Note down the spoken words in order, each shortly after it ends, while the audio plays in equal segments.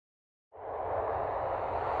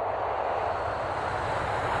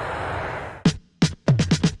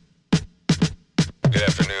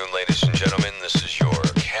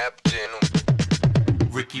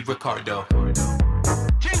Ricardo.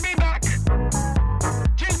 She'll be back.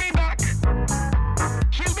 She'll be back.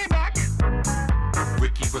 She'll be back.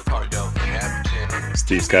 Ricky Ricardo, Captain.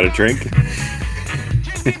 Steve's got a drink.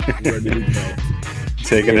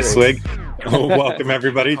 Taking a swig. Welcome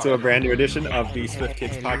everybody to a brand new edition of the Swift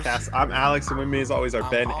Kids podcast. I'm Alex, and with me as always are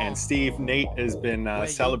Ben and Steve. Nate has been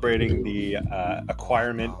celebrating the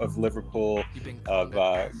acquirement of Liverpool of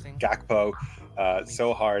Gakpo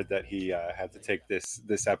so hard that he had to take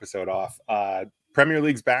this episode off. Premier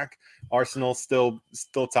League's back. Arsenal still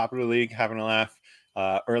top of the league, having a laugh.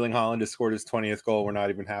 Erling Haaland has scored his 20th goal. We're not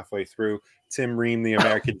even halfway through. Tim Ream, the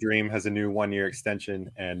American Dream, has a new one-year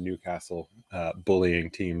extension, and Newcastle bullying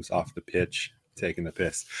teams off the pitch, taking the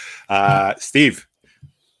piss. Steve,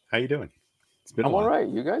 how you doing? It's been a while. All right.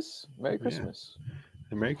 You guys, Merry Christmas.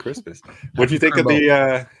 Yeah. Merry Christmas. What'd you think of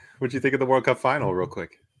the World Cup final, real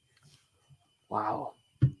quick? Wow.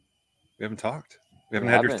 We haven't talked. We haven't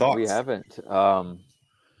had your thoughts. We haven't.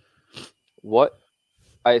 What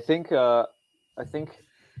I think.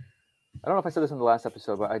 I don't know if I said this in the last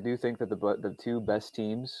episode, but I do think that the two best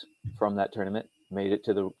teams from that tournament made it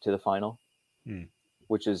to the final,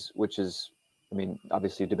 which is, I mean,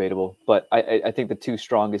 obviously debatable, but I think the two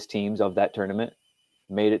strongest teams of that tournament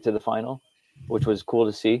made it to the final, which was cool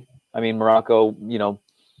to see. I mean, Morocco,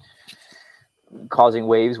 causing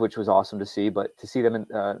waves, which was awesome to see, but to see them in,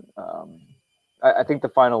 I think the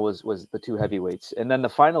final was the two heavyweights, and then the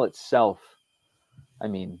final itself, I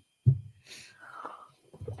mean,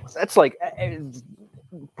 that's like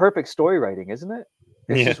perfect story writing, isn't it?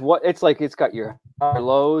 It's just what it's like. It's got your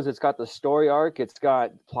lows, it's got the story arc, it's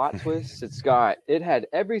got plot twists, it had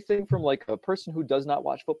everything from like a person who does not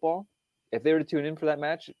watch football. If they were to tune in for that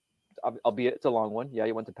match, albeit it's a long one, yeah,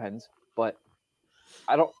 you went to Pens, but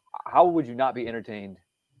how would you not be entertained?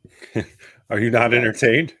 Are you not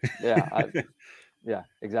entertained? Yeah,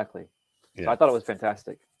 exactly. Yeah. So I thought it was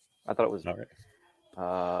fantastic. I thought it was all right.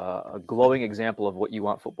 A glowing example of what you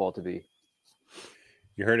want football to be.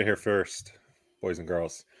 You heard it here first, boys and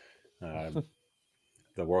girls. The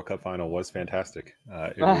World Cup final was fantastic.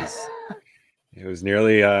 It was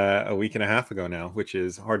nearly a week and a half ago now, which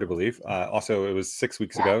is hard to believe. Also, it was 6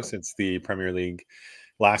 weeks ago since the Premier League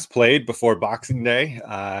last played before Boxing Day.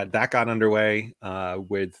 That got underway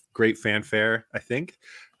with great fanfare, I think.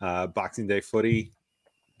 Boxing Day footy.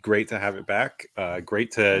 Great to have it back. Great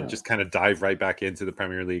to just kind of dive right back into the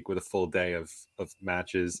Premier League with a full day of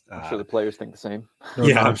matches. I'm sure the players think the same.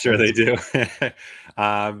 I'm sure they do.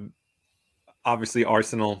 Obviously,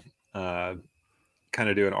 Arsenal kind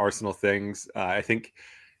of doing Arsenal things. I think,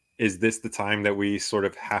 is this the time that we sort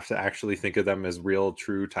of have to actually think of them as real,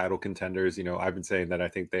 true title contenders? I've been saying that I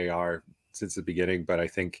think they are since the beginning, but I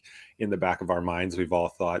think in the back of our minds, we've all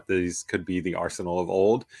thought these could be the Arsenal of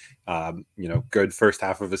old. Good first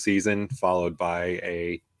half of a season followed by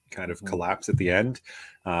a kind of collapse at the end.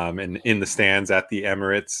 And in the stands at the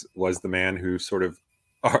Emirates was the man who sort of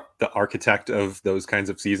the architect of those kinds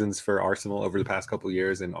of seasons for Arsenal over the past couple of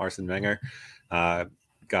years, and Arsene Wenger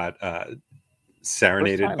got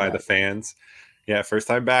serenaded by the fans. Yeah, first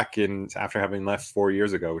time back after having left 4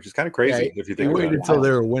 years ago, which is kind of crazy if you think about it. Until they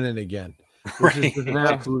were winning again. Which is an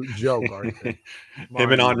absolute joke. Him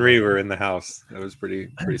and Henry were in the house. That was pretty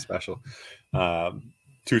special.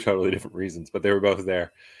 Two totally different reasons, but they were both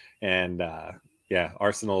there. And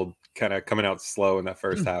Arsenal kind of coming out slow in that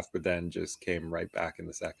first half, but then just came right back in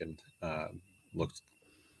the second. Looked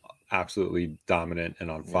absolutely dominant and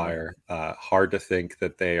on fire. Hard to think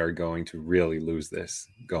that they are going to really lose this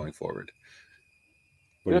going forward.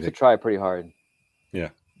 You have to try pretty hard. Yeah.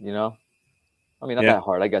 I mean, not that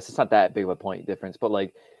hard, I guess. It's not that big of a point difference, but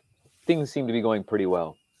like things seem to be going pretty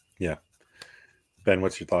well. Yeah. Ben,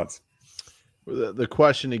 what's your thoughts? The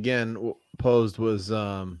question again posed was,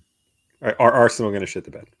 are Arsenal going to shit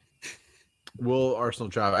the bed? Will Arsenal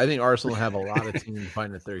drive? I think Arsenal have a lot of teams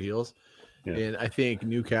fighting at their heels. Yeah. And I think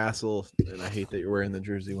Newcastle, and I hate that you're wearing the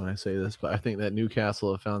jersey when I say this, but I think that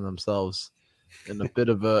Newcastle have found themselves in a bit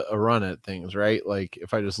of a run at things, right? Like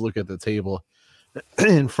if I just look at the table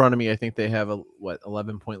in front of me, I think they have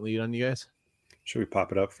 11-point lead on you guys. Should we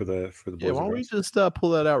pop it up for the boys? Yeah, why don't we just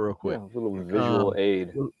pull that out real quick? Yeah, a little visual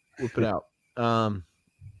aid. Whip it out.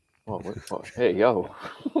 Hey, yo.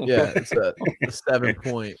 Yeah, it's a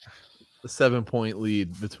 7-point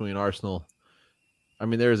lead between Arsenal. I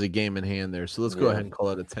mean, there is a game in hand there, so let's go ahead and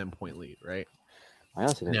call it a 10-point lead, right?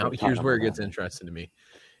 Now, here's where it gets interesting to me.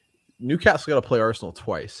 Newcastle got to play Arsenal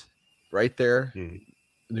twice. Right there,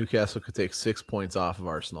 Newcastle could take 6 points off of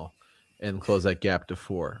Arsenal and close that gap to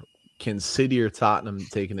 4. Can City or Tottenham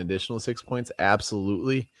take an additional 6 points?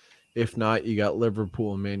 Absolutely. If not, you got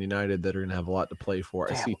Liverpool and Man United that are going to have a lot to play for.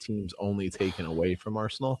 I Damn. see teams only taken away from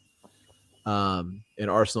Arsenal, and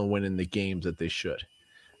Arsenal winning the games that they should.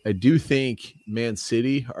 I do think Man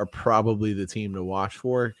City are probably the team to watch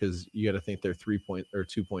for because you got to think they're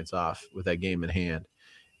 2 points off with that game in hand.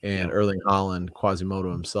 And Erling Haaland,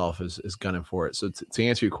 Quasimodo himself, is gunning for it. So to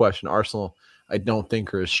answer your question, Arsenal, I don't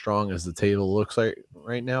think are as strong as the table looks like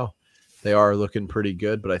right now. They are looking pretty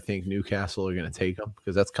good, but I think Newcastle are going to take them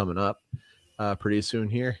because that's coming up pretty soon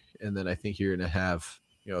here. And then I think you're going to have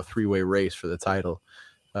a three-way race for the title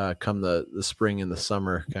come the spring and the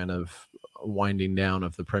summer, kind of winding down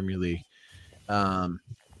of the Premier League.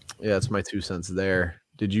 That's my 2 cents there.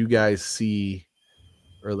 Did you guys see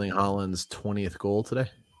Erling Haaland's 20th goal today?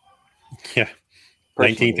 Yeah.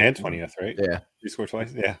 19th and 20th, right? Yeah. He scored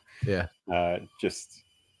twice? Yeah. Just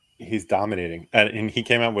he's dominating. And he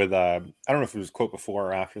came out with I don't know if it was a quote before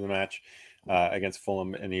or after the match against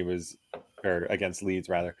Fulham, and or against Leeds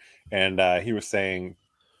rather. And he was saying,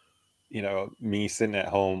 me sitting at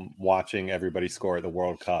home watching everybody score at the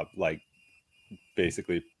World Cup, like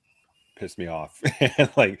basically pissed me off and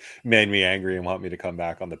like made me angry and want me to come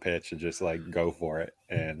back on the pitch and just like go for it.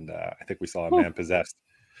 And I think we saw a man possessed.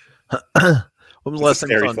 When was the last time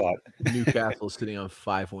scary you saw thought. Newcastle sitting on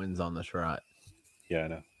 5 wins on the trot? Yeah, I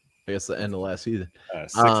know. I guess the end of last season.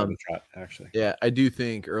 6 on the trot, actually. Yeah, I do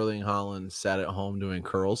think Erling Haaland sat at home doing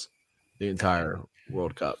curls the entire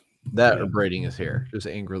World Cup. Or braiding his hair, just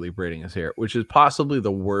angrily braiding his hair, which is possibly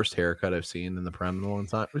the worst haircut I've seen in the Prem in a long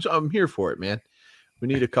time, which I'm here for it, man. We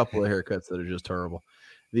need a couple of haircuts that are just terrible.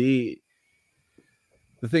 The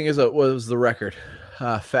thing is, what was the record?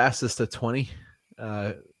 Fastest at 20.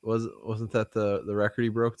 Wasn't that the record he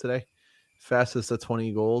broke today? Fastest at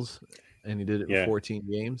 20 goals, and he did it in 14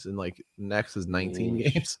 games, and like next is 19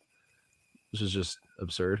 games, which is just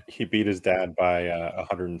absurd. He beat his dad by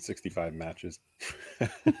 165 matches.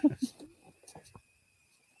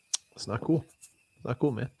 It's not cool. It's not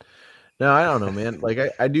cool, man. No, I don't know, man. Like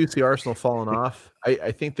I do see Arsenal falling off.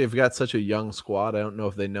 I think they've got such a young squad. I don't know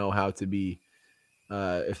if they know how to be,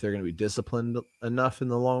 if they're going to be disciplined enough in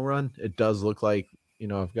the long run. It does look like,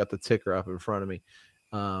 I've got the ticker up in front of me.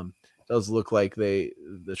 It does look like the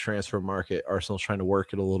transfer market, Arsenal's trying to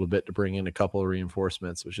work it a little bit to bring in a couple of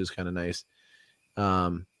reinforcements, which is kind of nice.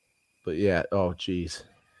 But yeah, oh geez.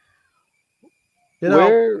 This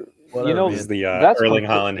is the Erling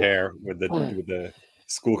Haaland hair with the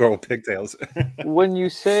schoolgirl pigtails. When you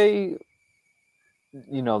say,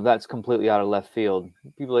 that's completely out of left field,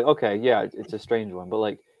 people are like, okay, yeah, it's a strange one, but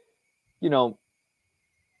like,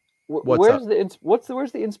 where's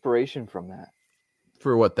the inspiration from that?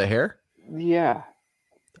 For what, the hair? Yeah,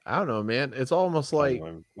 I don't know, man. It's almost like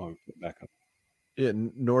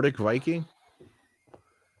Nordic Viking.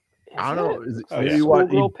 I don't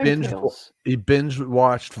know. He binge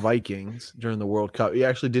watched Vikings during the World Cup. He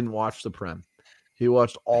actually didn't watch the Prem. He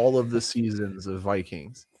watched all of the seasons of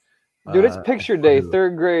Vikings. Dude, it's picture day,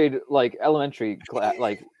 3rd grade, like elementary class,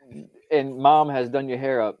 like, and mom has done your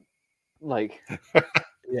hair up, like.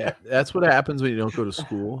 Yeah, that's what happens when you don't go to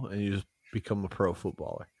school and you just become a pro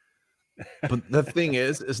footballer. But the thing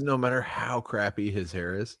is no matter how crappy his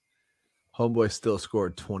hair is, homeboy still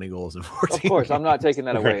scored 20 goals in 14 Of course, games. I'm not taking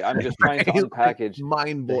that away. I'm just trying to unpackage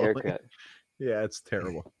the haircut. Yeah, it's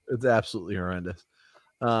terrible. It's absolutely horrendous.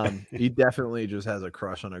 He definitely just has a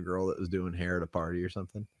crush on a girl that was doing hair at a party or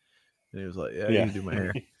something. And he was like, yeah. You can do my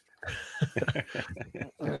hair.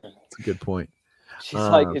 That's a good point. She's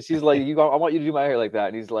like, I want you to do my hair like that.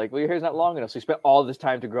 And he's like, well, your hair's not long enough. So he spent all this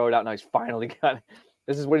time to grow it out. Now he's finally got it.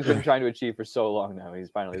 This is what he's been trying to achieve for so long now. He's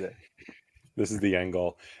finally there. This is the end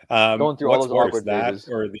goal. Going through all those awkward that phases.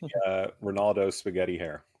 or the Ronaldo spaghetti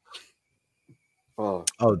hair? Oh,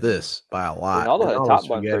 this by a lot. Ronaldo had a top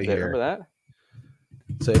bun for a bit. Remember that?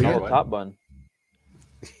 Say it again. Top bun.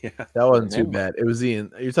 Yeah, that wasn't too bad. It was you're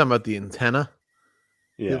talking about the antenna.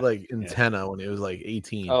 Yeah, he had like antenna when he was like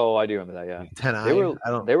 18. Oh, I do remember that. Yeah, antenna.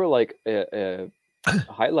 They were like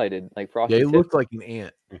highlighted, like frosted. Yeah, he tip. looked like an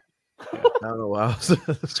ant. Yeah. I don't know how else to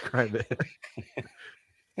describe it.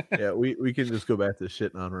 Yeah, we can just go back to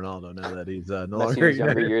shitting on Ronaldo now that he's no longer. His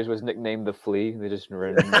younger years was nicknamed the Flea. They just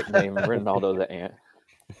nicknamed Ronaldo the Ant.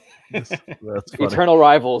 That's Eternal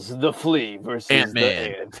rivals, the Flea versus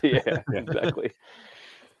Ant-Man. the Ant. Yeah, exactly.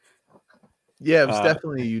 Yeah, it was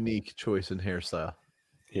definitely a unique choice in hairstyle.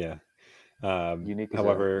 Yeah. Unique.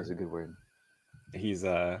 However, is a good word. He's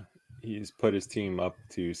put his team up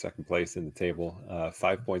to second place in the table,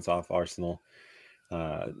 5 points off Arsenal.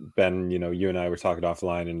 Ben, you and I were talking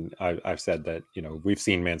offline, and I've said that we've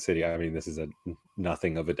seen Man City. I mean, this is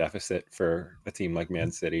nothing of a deficit for a team like Man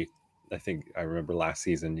City. I think I remember last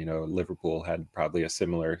season, Liverpool had probably a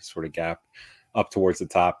similar sort of gap up towards the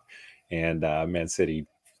top, and Man City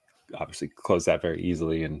obviously closed that very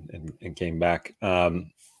easily and came back.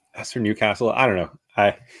 As for Newcastle, I don't know.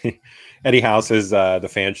 Eddie Howe says the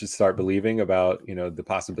fans should start believing about the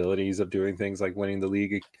possibilities of doing things like winning the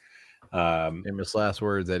league. Famous last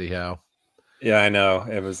words, Eddie Howe. Yeah, I know.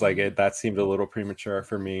 It was like that seemed a little premature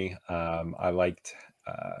for me. I liked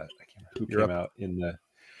I can't remember who came out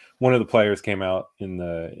one of the players came out in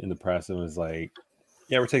the press and was like,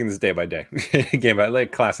 yeah, we're taking this day by day, game by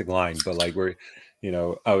like classic line, but like we're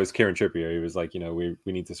it was Kieran Trippier. He was like, we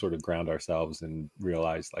need to sort of ground ourselves and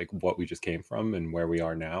realize like what we just came from and where we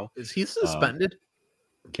are now. Is he suspended?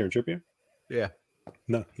 Kieran Trippier? Yeah.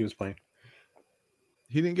 No, he was playing.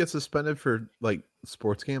 He didn't get suspended for like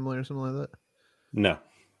sports gambling or something like that? No.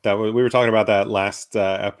 We were talking about that last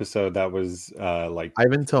episode. That was like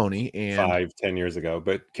Ivan Toney and 5-10 years ago.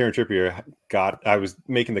 But Kieran Trippier I was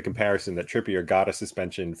making the comparison that Trippier got a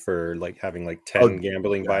suspension for like having like 10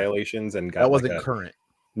 gambling violations and got that wasn't current.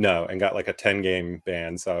 No, and got like a 10-game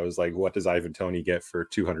ban. So I was like, what does Ivan Toney get for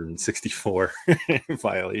 264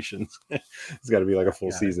 violations? It's got to be like a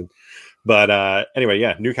full season. But anyway,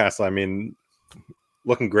 yeah, Newcastle, I mean,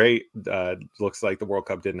 looking great. Looks like the World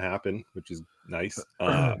Cup didn't happen, which is nice.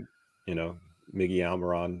 Miggy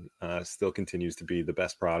Almiron still continues to be the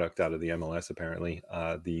best product out of the MLS, apparently.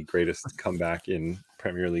 The greatest comeback in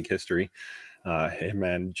Premier League history. Him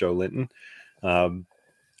and Joe Linton.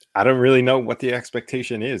 I don't really know what the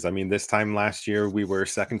expectation is. I mean, this time last year, we were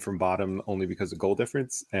second from bottom only because of goal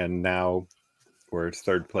difference, and now we're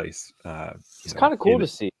third place. It's kind of cool to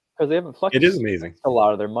see. Because they haven't flexed. It is amazing. A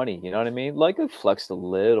lot of their money, you know what I mean? Like it flexed a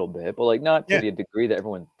little bit, but like not to the degree that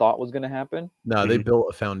everyone thought was going to happen. No, they built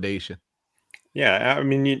a foundation. Yeah, I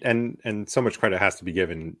mean, and so much credit has to be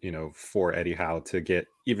given, for Eddie Howe to get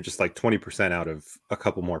even just like 20% out of a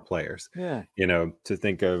couple more players. Yeah, to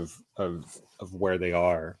think of where they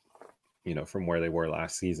are, from where they were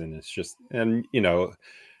last season. It's just, and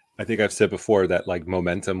I think I've said before that like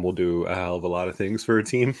momentum will do a hell of a lot of things for a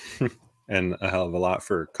team. And a hell of a lot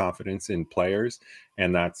for confidence in players.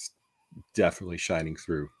 And that's definitely shining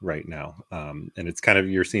through right now. And it's kind of,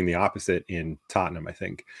 you're seeing the opposite in Tottenham, I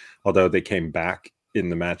think. Although they came back in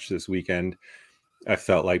the match this weekend, I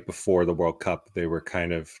felt like before the World Cup, they were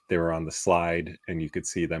on the slide and you could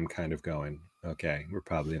see them kind of going, okay, we're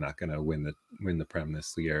probably not going to win the Prem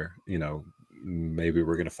this year. Maybe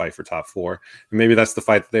we're going to fight for top 4. And maybe that's the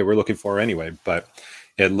fight that they were looking for anyway. But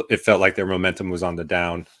it felt like their momentum was on the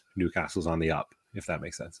down. Newcastle's on the up, if that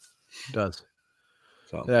makes sense. It does.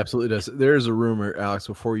 So it absolutely does. There's a rumor, Alex,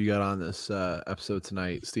 before you got on this episode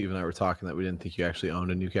tonight, Steve and I were talking that we didn't think you actually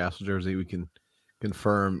owned a Newcastle jersey. We can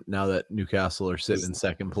confirm now that Newcastle are sitting in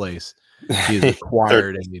second place. He's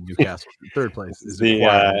acquired a Newcastle. Third place is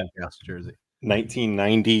acquired a Newcastle jersey.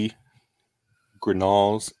 1990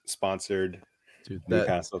 Grenals sponsored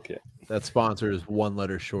Newcastle kit. That sponsor is one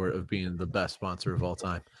letter short of being the best sponsor of all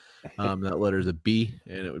time. That letter is a B,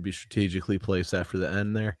 and it would be strategically placed after the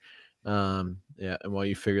N there. And while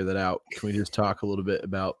you figure that out, can we just talk a little bit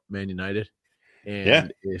about Man United?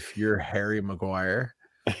 And if you're Harry Maguire,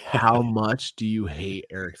 how much do you hate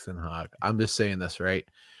Erik ten Hag? I'm just saying this, right?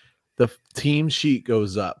 The team sheet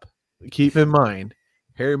goes up. Keep in mind,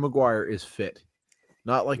 Harry Maguire is fit.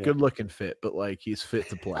 Not like good-looking fit, but like he's fit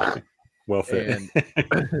to play. Well fit.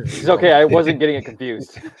 It's okay. I wasn't getting it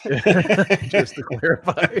confused. Just to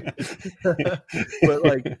clarify. But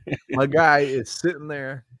like my guy is sitting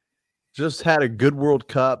there, just had a good World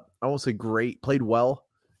Cup. I won't say great, played well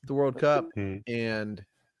at the World Cup. And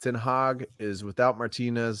Ten Hag is without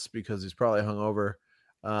Martinez because he's probably hungover.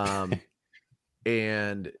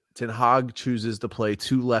 And Ten Hag chooses to play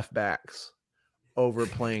 2 left backs over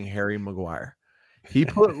playing Harry Maguire. He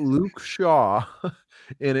put Luke Shaw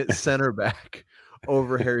in at center back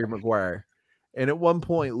over Harry Maguire. And at one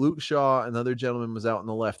point, Luke Shaw, another gentleman, was out in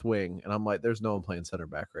the left wing. And I'm like, there's no one playing center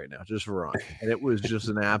back right now. Just run. And it was just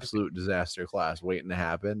an absolute disaster class waiting to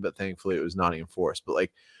happen. But thankfully, it was not enforced. But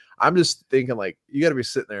like, I'm just thinking, like, you got to be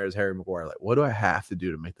sitting there as Harry Maguire. Like, what do I have to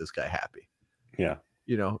do to make this guy happy? Yeah.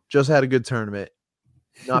 Just had a good tournament.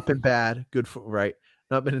 Not been bad. Good, right?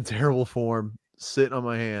 Not been in terrible form. Sitting on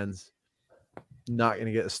my hands. Not going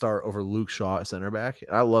to get a start over Luke Shaw at center back.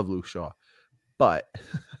 I love Luke Shaw, but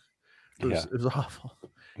it was awful.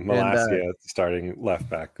 Malacia starting left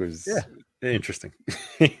back was interesting.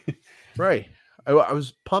 Right. I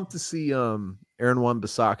was pumped to see Aaron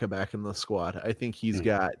Wan-Bissaka back in the squad. I think he's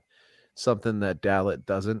got something that Dalit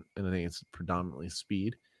doesn't, and I think it's predominantly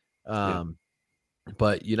speed.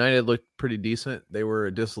 But United looked pretty decent. They were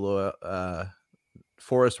a disloyal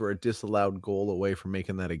Forest were a disallowed goal away from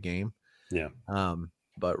making that a game. Yeah.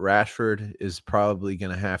 But Rashford is probably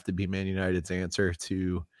going to have to be Man United's answer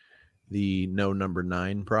to the no number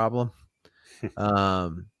 9 problem.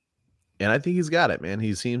 And I think he's got it, man.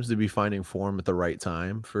 He seems to be finding form at the right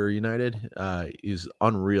time for United. He's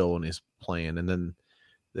unreal when he's playing. And then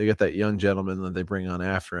they got that young gentleman that they bring on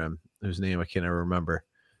after him, whose name I can't ever remember.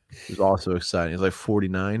 He's also exciting. He's like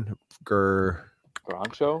 49.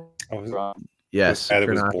 Grancho? Yes. That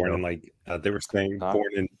was born in like they were saying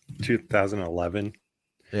born in 2011.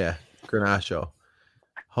 Yeah, Garnacho.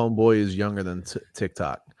 Homeboy is younger than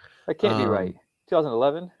TikTok. That can't be right.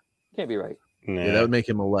 2011? Can't be right. Nah. Yeah, that would make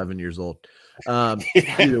him 11 years old.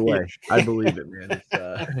 Either way, I believe it, man.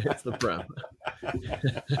 It's the Prem.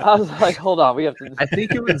 I was like, hold on, we have to. I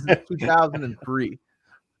think it was 2003.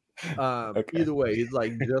 Okay. Either way, he's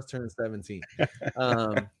like just turned 17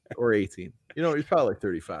 or 18. You know, he's probably like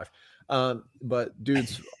 35. But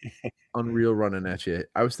dude's unreal running at you.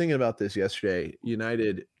 I was thinking about this yesterday.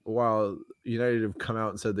 While United have come out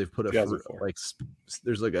and said they've put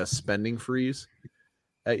there's like a spending freeze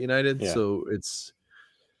at United. Yeah. So it's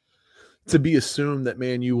to be assumed that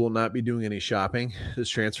Man U will not be doing any shopping this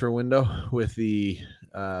transfer window with the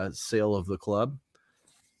sale of the club.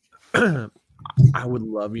 I would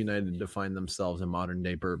love United to find themselves a modern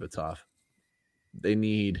day Berbatov. They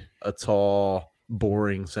need a tall,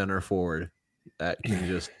 boring center forward that can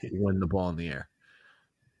just win the ball in the air.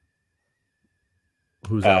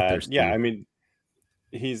 Who's out there? Steve? Yeah, I mean,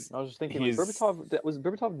 I was just thinking, was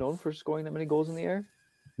Berbatov known for scoring that many goals in the air?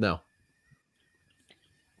 No.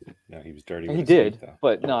 No, he was dirty. He did,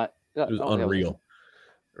 but not. It was unreal.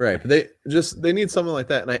 Right, but they need someone like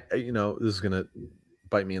that, and I this is gonna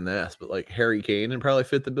bite me in the ass, but like Harry Kane and probably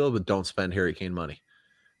fit the bill, but don't spend Harry Kane money.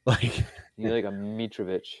 Like you need like a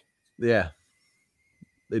Mitrovic. Yeah,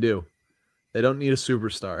 they do. They don't need a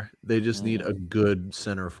superstar. They just need a good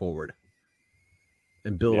center forward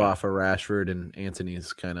and build off of Rashford and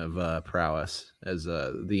Antony's kind of prowess as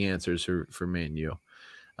the answers for Man U.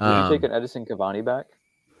 Would you take an Edison Cavani back?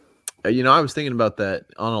 I was thinking about that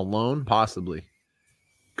on a loan, possibly.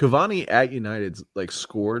 Cavani at United's like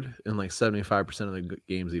scored in like 75% of the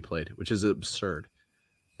games he played, which is absurd.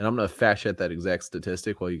 And I'm going to fact check that exact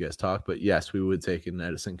statistic while you guys talk. But yes, we would take an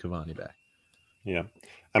Edison Cavani back. Yeah.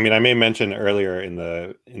 I mean, I may mention earlier in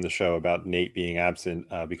the show about Nate being absent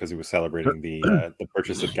because he was celebrating the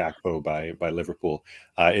purchase of Gakpo by Liverpool.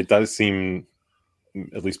 It does seem,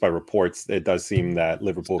 at least by reports, it does seem that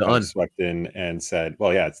Liverpool kind of swept in and said,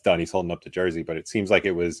 well, yeah, it's done. He's holding up the jersey, but it seems like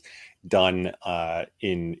it was done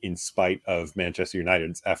in spite of Manchester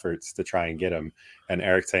United's efforts to try and get him. And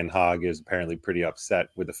Erik ten Hag is apparently pretty upset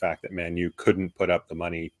with the fact that Man U couldn't put up the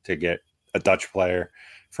money to get a Dutch player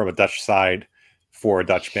from a Dutch side for a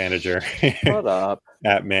Dutch manager. Shut up.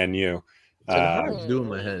 At Man U. It's doing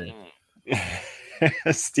my head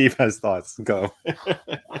in. Steve has thoughts. Go.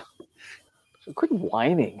 Quit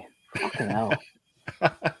whining. Fucking hell.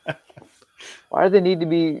 Why do they need to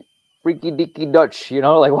be freaky deaky Dutch?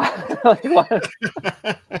 Like why?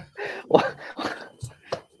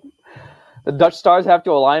 The Dutch stars have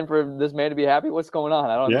to align for this man to be happy? What's going on?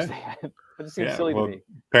 I don't understand. It just seems silly to me.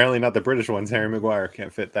 Apparently not the British ones. Harry Maguire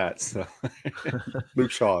can't fit that. So Luke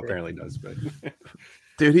Shaw apparently does. But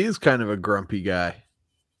dude, he's kind of a grumpy guy.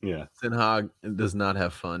 Yeah. Ten Hag does not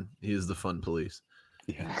have fun. He is the fun police.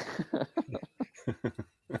 Yeah.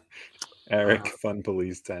 Eric Fun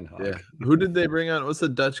Police Ten Hag. Yeah. Who did they bring on? What's the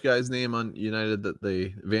Dutch guy's name on United that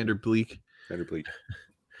they Vander Bleek? Vander Bleek.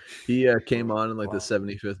 He came on in like the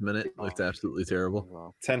 75th minute. Looked absolutely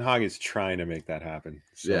terrible. Ten Hag is trying to make that happen.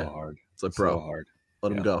 So hard. It's like, bro, so hard.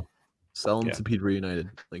 Let him go. Sell him to Peter United.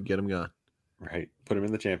 Like, get him gone. Right. Put him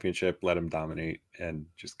in the championship. Let him dominate and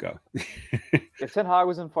just go. If Ten Hag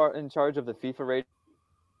was in charge of the FIFA rate,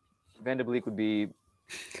 Van de Beek would be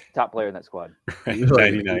top player in that squad. Right.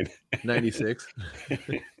 99. 96.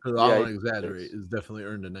 I'll exaggerate. It's definitely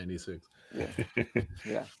earned a 96.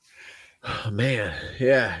 Yeah. Oh, man.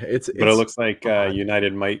 Yeah. But it looks like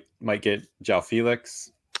United might get João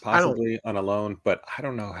Felix possibly on a loan, but I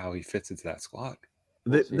don't know how he fits into that squad.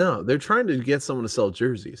 They're trying to get someone to sell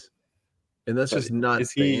jerseys. And that's just not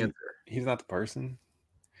the answer. He's not the person.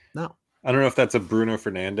 No. I don't know if that's a Bruno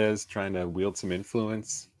Fernandes trying to wield some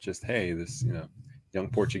influence. Just, hey, this, young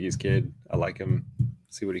Portuguese kid, I like him.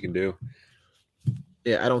 See what he can do.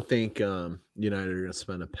 Yeah, I don't think United are going to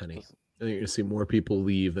spend a penny. I think you're going to see more people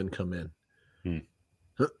leave than come in.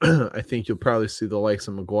 I think you'll probably see the likes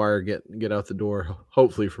of Maguire get out the door.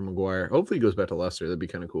 Hopefully for Maguire. Hopefully he goes back to Leicester. That'd be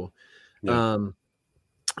kind of cool. Yeah.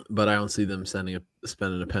 But I don't see them spending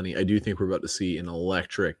a penny. I do think we're about to see an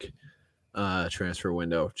electric transfer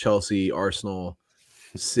window. Chelsea, Arsenal,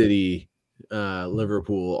 City,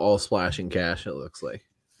 Liverpool, all splashing cash. It looks like.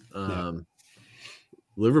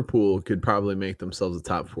 Liverpool could probably make themselves a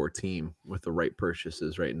top 4 team with the right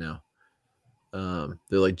purchases right now.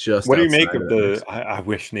 They're like just. What do you make of the? I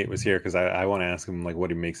wish Nate was here because I want to ask him like what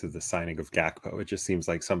he makes of the signing of Gakpo. It just seems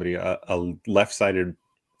like somebody a left-sided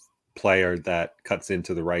player that cuts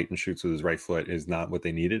into the right and shoots with his right foot is not what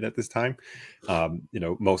they needed at this time.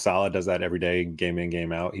 Mo Salah does that every day, game in,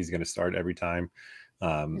 game out. He's going to start every time.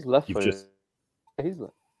 He's left-footed.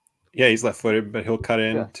 He's left-footed, but he'll cut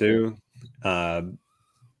in too. Who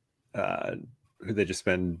they just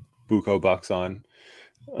spend buco bucks on.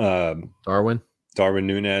 Darwin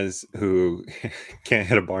Nunez, who can't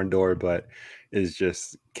hit a barn door, but is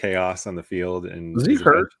just chaos on the field. And is he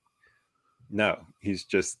hurt? No, he's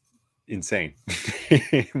just insane.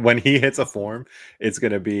 When he hits a form, it's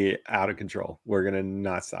going to be out of control. We're going to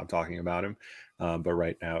not stop talking about him. But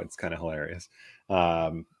right now it's kind of hilarious.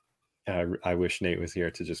 I wish Nate was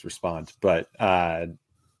here to just respond, but I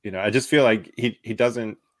just feel like he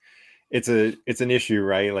doesn't. It's an issue,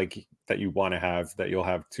 right? Like that you want to have, that you'll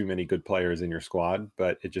have too many good players in your squad,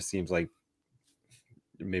 but it just seems like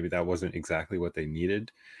maybe that wasn't exactly what they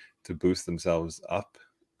needed to boost themselves up.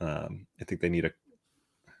 I think they need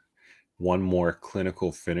one more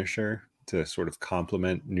clinical finisher to sort of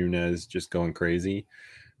complement Nunez just going crazy,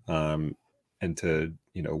 and to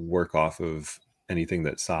work off of anything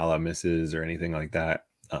that Salah misses or anything like that.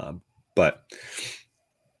 But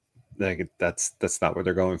that's not what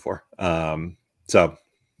they're going for.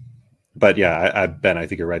 But yeah, Ben, I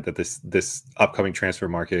think you're right that this upcoming transfer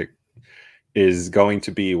market is going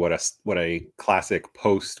to be what a classic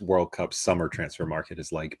post World Cup summer transfer market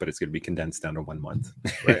is like, but it's going to be condensed down to 1 month.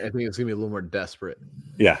 Right. I think it's going to be a little more desperate.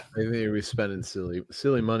 Yeah. I think they're be spending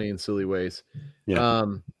silly money in silly ways. Yeah.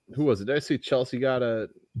 Who was it? Did I see Chelsea got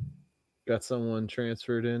someone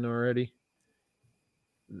transferred in already?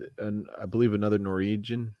 And I believe another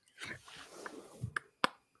Norwegian.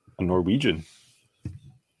 A Norwegian.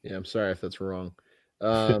 Yeah, I'm sorry if that's wrong.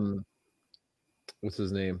 What's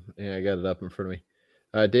his name? Yeah, I got it up in front of me.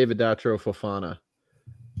 David Datro Fofana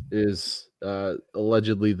is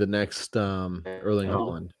allegedly the next Erling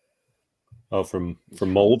Haaland. Oh, from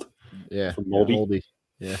Mold? Yeah. From Moldy?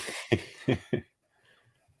 Yeah.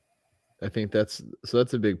 I think that's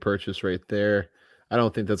a big purchase right there. I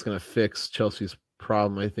don't think that's going to fix Chelsea's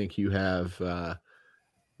problem. I think you have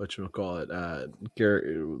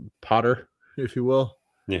Garrett Potter, if you will.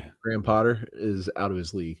 Yeah. Graham Potter is out of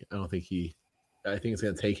his league. I think it's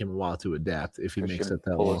going to take him a while to adapt if he makes it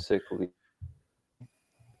that long.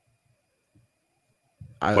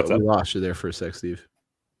 We lost you there for a sec, Steve.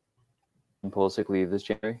 Pulisic leave this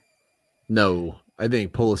January? No, I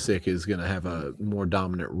think Pulisic is going to have a more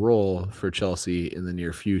dominant role for Chelsea in the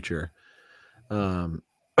near future. He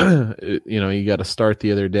got a start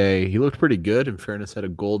the other day. He looked pretty good. In fairness, had a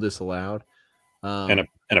goal disallowed. And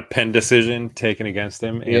a pen decision taken against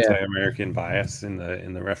him. Anti-American bias in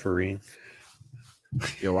the referee.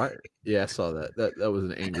 I saw that. That was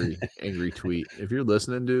an angry tweet. If you're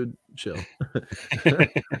listening, dude, chill.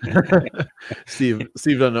 Steve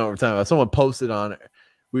doesn't know what we're talking about. Someone posted on it.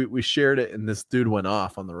 We shared it, and this dude went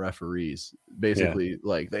off on the referees. Basically,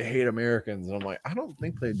 like they hate Americans, and I'm like, I don't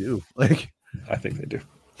think they do. Like, I think they do.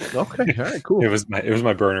 Okay, all right, cool. It was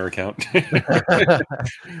my burner account.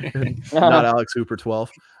 Not Alex Hooper 12.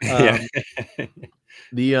 Yeah.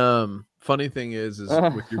 The funny thing is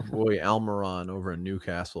with your boy Almiron over in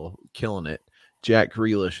Newcastle killing it, Jack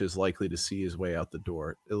Grealish is likely to see his way out the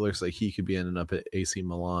door. It looks like he could be ending up at AC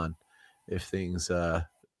Milan if things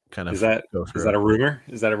kind of is that a rumor?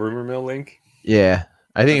 Is that a rumor mill link? Yeah,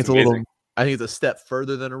 I think I think it's a step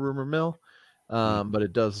further than a rumor mill, but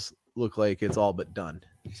it does look like it's all but done.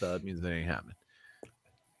 So that means it ain't happening.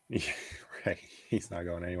 Yeah, right. He's not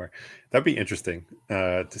going anywhere. That'd be interesting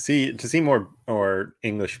to see more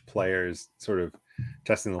English players sort of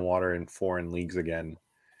testing the water in foreign leagues again.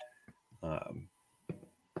 Kind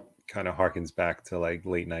of harkens back to like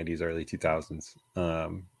late 90s, early 2000s.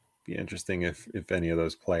 Be interesting if any of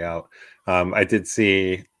those play out. I did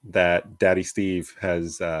see that Daddy Steve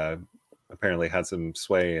has apparently had some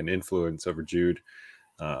sway and influence over Jude.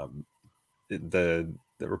 The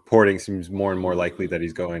reporting seems more and more likely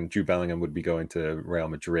that Jude Bellingham would be going to Real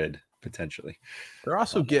Madrid potentially. They're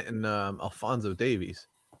also getting Alphonso Davies.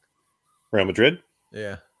 Real Madrid?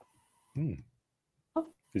 Yeah.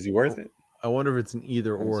 Is he worth it? I wonder if it's an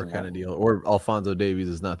either or kind of deal, or Alphonso Davies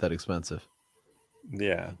is not that expensive.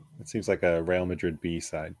 Yeah, it seems like a Real Madrid B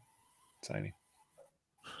side signing.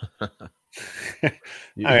 I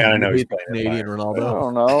don't know. Canadian Ronaldo. I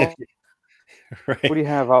don't know. Right. What do you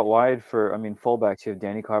have out wide for? I mean, fullbacks. You have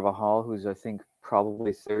Danny Carvajal, who's I think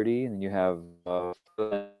probably 30, and then you have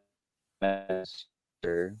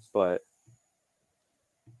but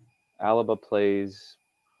Alaba plays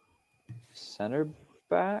center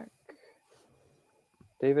back.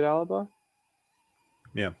 David Alaba.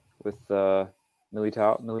 Yeah. With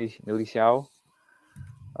Militao.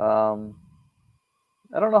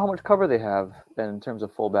 I don't know how much cover they have then in terms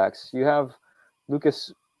of fullbacks. You have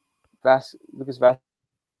Lucas Vas. It's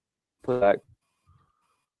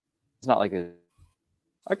not like a.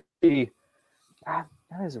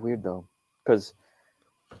 That is weird though, because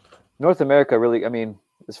North America really. I mean,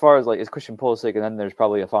 as far as like it's Christian Pulisic, and then there's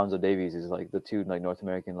probably Alphonso Davies is like the two like North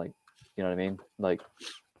American like you know what I mean like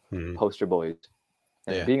poster boys.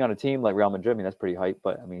 And being on a team like Real Madrid, I mean that's pretty hype.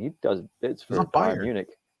 But I mean he does bits for Bayern Munich.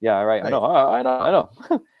 Yeah, right. I know.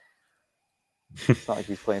 It's not like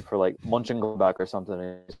he's playing for like Mönchengladbach or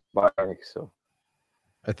something. So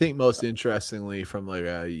I think most interestingly, from like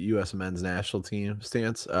a U.S. men's national team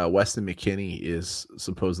stance, Weston McKennie is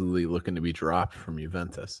supposedly looking to be dropped from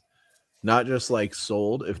Juventus. Not just like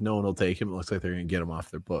sold. If no one will take him, it looks like they're going to get him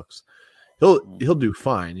off their books. He'll do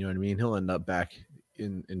fine. You know what I mean? He'll end up back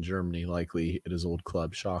in Germany, likely at his old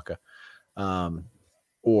club, Schalke.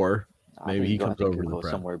 Or maybe he comes over to the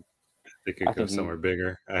Prem. somewhere. They could go somewhere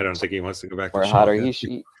bigger. I don't think he wants to go back to hotter.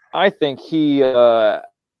 Schalke. I think he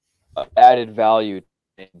added value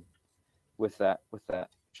with that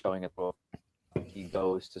showing it. He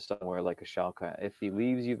goes to somewhere like a Schalke. If he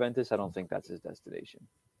leaves Juventus, I don't think that's his destination.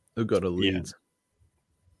 He'll go to Leeds.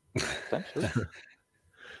 Potentially.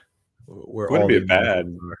 Wouldn't be a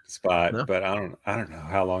bad spot, but I don't know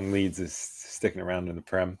how long Leeds is sticking around in the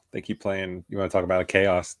Prem. They keep playing. You want to talk about a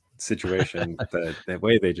chaos situation? the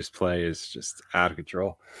way they just play is just out of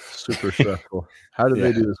control. Super stressful. How did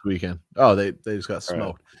they do this weekend? Oh, they just got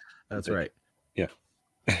smoked. That's right. Yeah,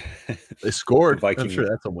 they scored. The Viking, I'm sure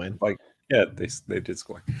that's a win. Yeah, they did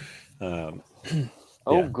score. Good.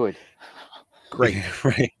 Great.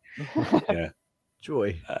 Right. Yeah.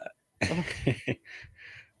 Joy.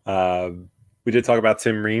 We did talk about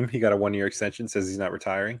Tim Ream. He got a 1-year extension, says he's not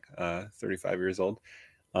retiring, 35 years old.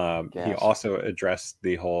 He also addressed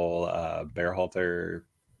the whole Berhalter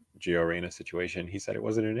Gio Reyna situation. He said it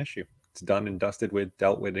wasn't an issue. It's done and dusted with,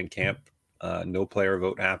 dealt with in camp. No player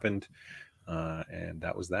vote happened. And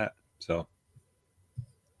that was that. So,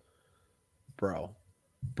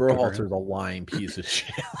 Berhalter's a lying piece of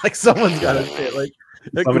shit. Like someone's got to say, like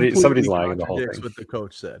somebody's lying in the whole thing. What the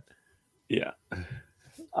coach said. Yeah.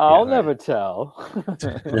 I'll never tell.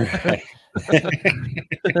 The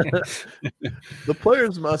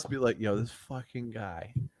players must be like, yo, this fucking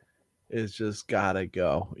guy is just gotta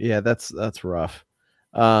go. Yeah, that's rough.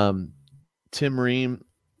 Tim Ream,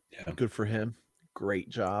 good for him. Great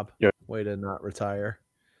job. Yeah. Way to not retire.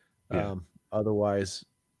 Yeah. Otherwise,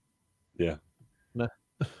 nah,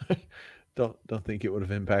 don't think it would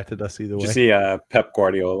have impacted us either way. Did you see Pep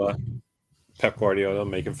Guardiola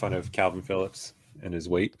making fun of Calvin Phillips and his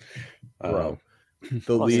weight? Bro,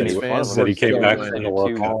 the Leeds fans said he came back from the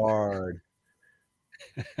World Cup. Hard.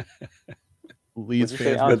 Leeds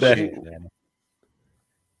fans, but then,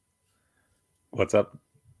 what's up?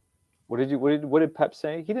 What did Pep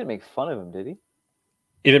say? He didn't make fun of him, did he?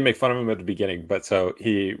 He didn't make fun of him at the beginning, but so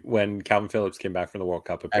when Calvin Phillips came back from the World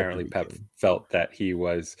Cup, apparently Pep felt that he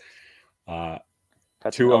was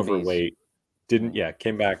too overweight.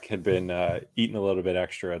 Came back, had been eating a little bit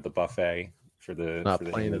extra at the buffet for the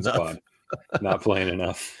England squad. Not playing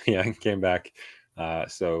enough. Yeah, came back.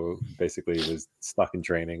 So basically was stuck in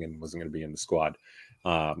training and wasn't going to be in the squad.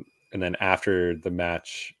 And then after the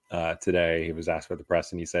match today, he was asked by the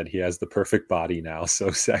press and he said he has the perfect body now.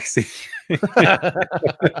 So sexy. That's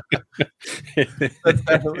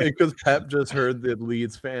definitely because Pep just heard the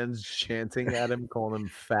Leeds fans chanting at him, calling him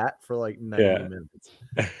fat for like 90 minutes.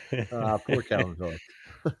 Poor Calvin Phillips.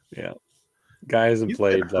 Yeah. Guy hasn't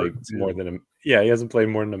played like more than he hasn't played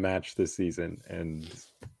more than a match this season. And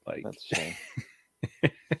like, that's a shame.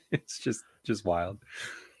 It's just wild.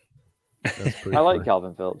 I like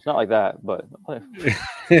Calvin Phillips. Not like that, but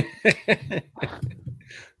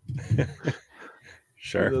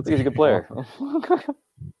sure. He's a good player.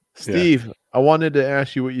 Steve, I wanted to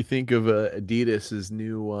ask you what you think of Adidas's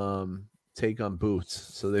new take on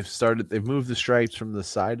boots. So they've moved the stripes from the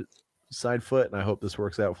side foot, and I hope this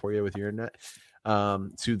works out for you with your internet,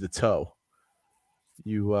 to the toe.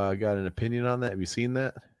 You got an opinion on that? Have you seen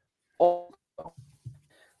that?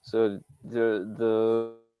 So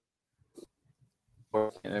the I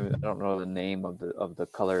don't know the name of the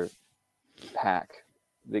color pack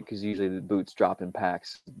because usually the boots drop in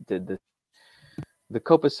packs. Did the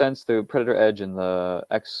Copa Sense, the Predator Edge, and the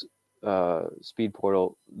X Speed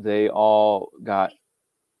Portal, they all got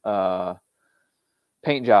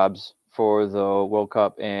paint jobs for the World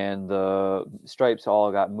Cup, and the stripes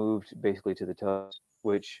all got moved basically to the toes,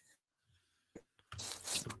 which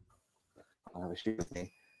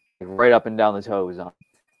right up and down the toes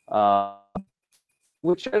on,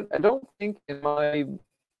 which I don't think in my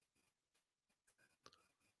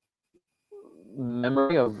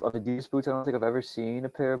memory of Adidas boots, I don't think I've ever seen a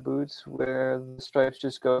pair of boots where the stripes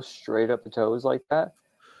just go straight up the toes like that.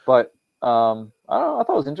 But I don't know. I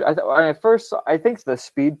thought it was interesting. I think the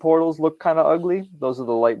Speed Portals look kind of ugly. Those are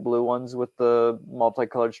the light blue ones with the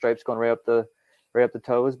multicolored stripes going right up the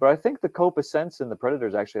toes. But I think the Copa Sense and the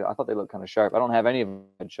Predators, actually, I thought they looked kind of sharp. I don't have any of them.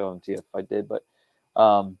 I'd show them to you if I did, but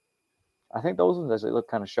I think those ones actually look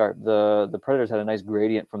kind of sharp. The Predators had a nice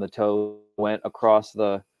gradient from the toe, went across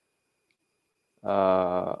the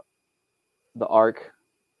arc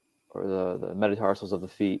or the metatarsals of the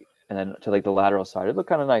feet, and then to like the lateral side. It looked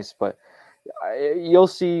kind of nice, but you'll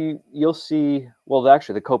see. Well,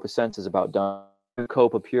 actually, the Copa Sense is about done. The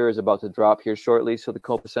Copa Pure is about to drop here shortly, so the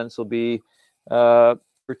Copa Sense will be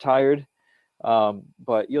retired.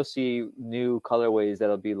 But you'll see new colorways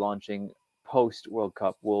that'll be launching post World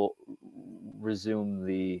Cup. Will resume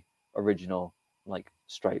the original like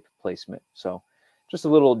stripe placement. So just a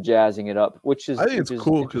little jazzing it up, I think it's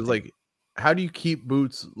cool because like, how do you keep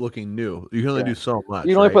boots looking new? You can only do so much.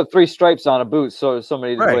 You can only put 3 stripes on a boot, so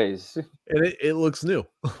many ways. And it looks new.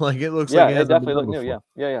 Like it looks like it definitely looked new.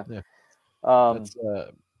 Yeah.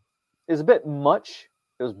 It's a bit much.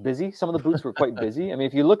 It was busy. Some of the boots were quite busy. I mean,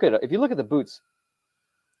 if you look at the boots,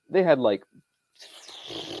 they had like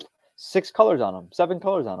 6 colors on them, 7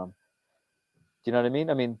 colors on them. Do you know what I mean?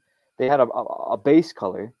 I mean, they had a base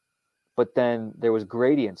color, but then there was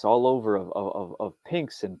gradients all over of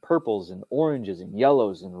pinks and purples and oranges and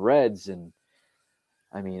yellows and reds and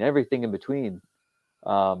I mean everything in between.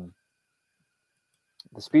 The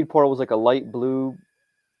Speed Portal was like a light blue.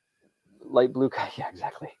 Yeah,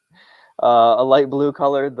 exactly. A light blue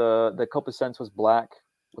color. The Copa Sense was black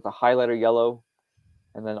with a highlighter yellow,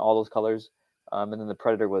 and then all those colors. And then the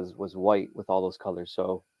Predator was white with all those colors.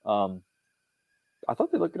 So I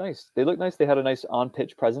thought they looked nice. They looked nice. They had a nice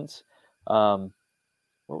on-pitch presence. What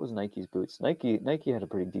was Nike's boots? Nike had a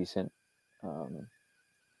pretty decent. I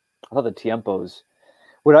thought the Tiempos.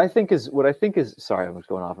 What I think is. Sorry, I'm just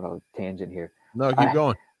going off on a tangent here. No, keep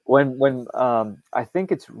going. When I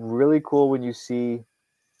think it's really cool when you see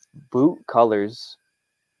boot colors,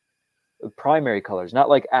 primary colors, not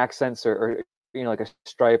like accents or like a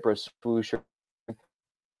stripe or a swoosh.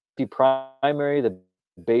 The primary, the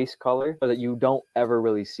base color that you don't ever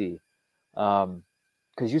really see, because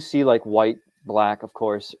you see like white, black, of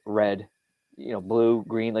course, red, blue,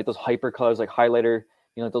 green, like those hyper colors, like highlighter,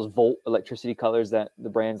 like those volt electricity colors that the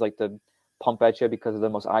brands like to pump at you because they're the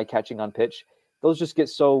most eye-catching on pitch. Those just get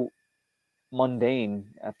so mundane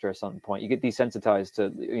after a certain point. You get desensitized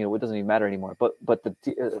to, it doesn't even matter anymore. But the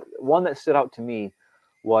one that stood out to me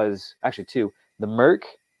was actually 2. The Merc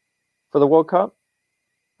for the World Cup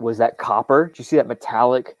was that copper. Did you see that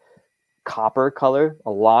metallic copper color?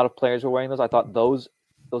 A lot of players were wearing those. I thought those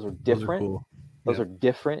were different. Those are cool. Those are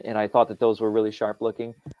different, and I thought that those were really sharp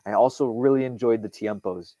looking. I also really enjoyed the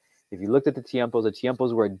Tiempos. If you looked at the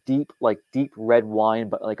Tiempos were a deep red wine,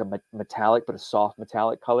 but like a metallic, but a soft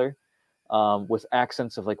metallic color, with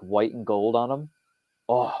accents of like white and gold on them.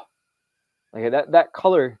 Oh, like that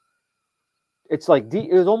color. It's like deep.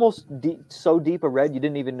 It was almost deep, so deep a red you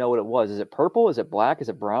didn't even know what it was. Is it purple? Is it black? Is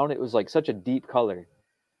it brown? It was like such a deep color.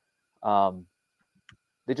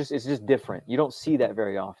 It's just different. You don't see that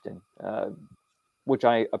very often, which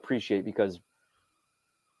I appreciate because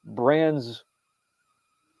brands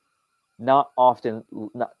not often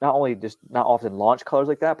launch colors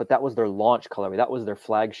like that, but that was their launch color. That was their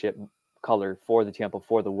flagship color for the Tiempo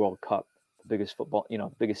for the World Cup, the biggest football,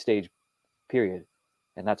 biggest stage, period,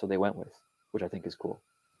 and that's what they went with, which I think is cool.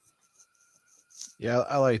 Yeah,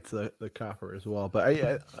 I liked the copper as well, but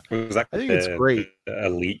I think it's great. The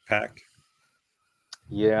Elite pack.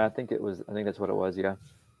 Yeah, I think that's what it was. Yeah.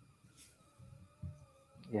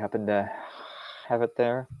 You happen to have it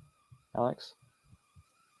there, Alex?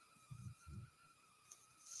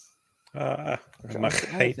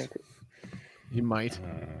 He might.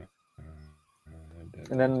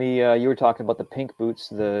 And then you were talking about the pink boots,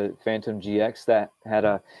 the Phantom GX that had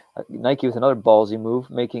a Nike with another ballsy move,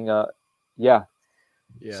 making yeah.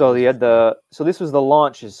 So they had so this was the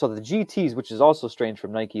launches. So the GTs, which is also strange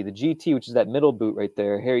from Nike, the GT, which is that middle boot right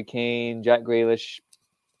there, Harry Kane, Jack Grealish,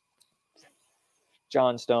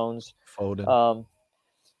 John Stones, Foden.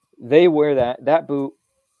 They wear that. That boot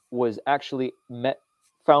was actually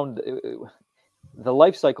found. The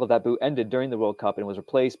life cycle of that boot ended during the World Cup and was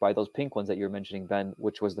replaced by those pink ones that you were mentioning, Ben,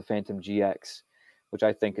 which was the Phantom GX, which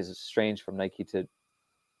I think is strange from Nike to.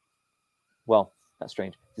 Well, not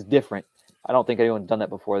strange. It's different. I don't think anyone's done that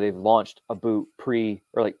before. They've launched a boot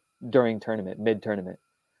during tournament, mid-tournament.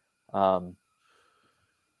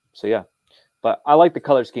 So yeah, but I like the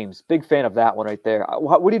color schemes. Big fan of that one right there.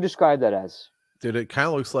 What do you describe that as? Dude, it kind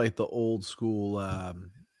of looks like the old school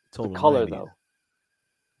Total The color 90s. though,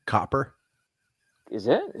 Copper. is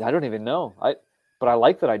it? I don't even know. But I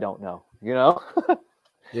like that I don't know. You know?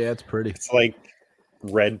 Yeah, it's pretty. It's like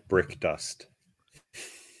red brick dust.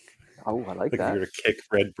 Oh, I like Like if you were that. to kick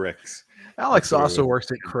red bricks. Alex That's what also it works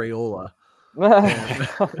at Crayola.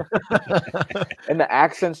 And the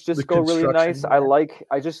accents just The go really nice. construction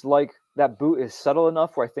I just like that boot is subtle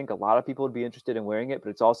enough where I think a lot of people would be interested in wearing it, but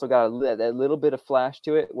it's also got that little bit of flash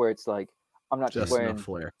to it where it's like I'm not just Just wearing enough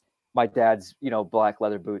flair. my dad's, black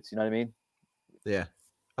leather boots. You know what I mean? Yeah,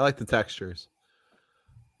 I like the textures.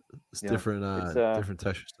 It's Yeah, different, it's, different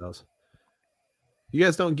texture styles. You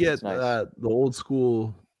guys don't get It's nice. the old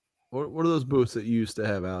school. What are those boots that you used to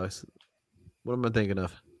have, Alex? What am I thinking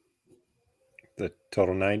of? The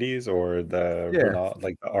Total 90s or the Yeah. Renault,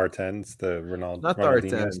 like the R10s, the Renault. Not the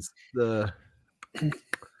Ronaldinhos? R10s.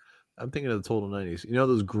 I'm thinking of the Total 90s. You know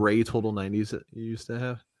those gray Total 90s that you used to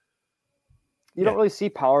have? You don't really see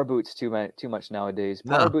power boots too much nowadays.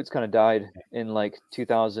 Power No. boots kind of died in like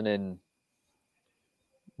 2000 and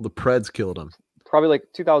The Preds killed them. probably like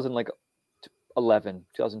 2011,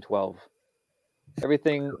 2012.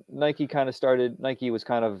 Everything Nike was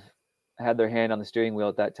kind of had their hand on the steering wheel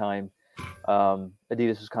at that time.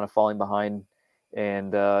 Adidas was kind of falling behind,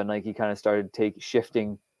 and Nike kind of started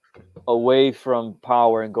shifting away from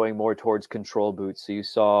power and going more towards control boots. So you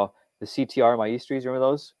saw the CTR Maestris, remember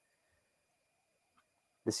those?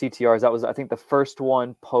 The CTRs, that was I think the first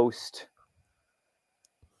one post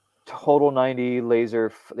Total 90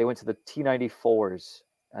 laser. They went to the T94s,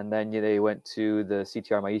 and then they went to the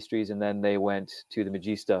CTR Maestris, and then they went to the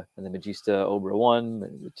Magista, and the Magista Obra 1,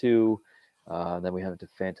 the 2, then we have the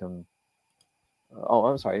Phantom.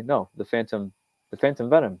 I'm sorry, no, the Phantom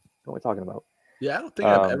Venom. What am I talking about? Yeah, I don't think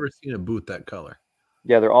I've ever seen a boot that color.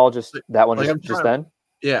 Yeah, they're all just that one. Like, I'm just trying- then.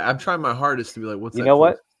 Yeah, I'm trying my hardest to be like, what's You that know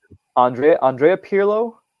what? close? Andrea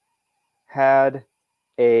Pirlo had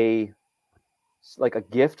a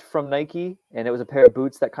gift from Nike, and it was a pair of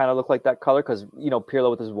boots that kind of looked like that color because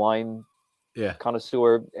Pirlo with his wine Yeah,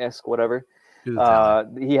 connoisseur-esque whatever. he was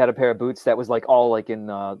Italian. He had a pair of boots that was like all like in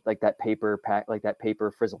like that paper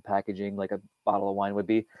frizzle packaging, like a bottle of wine would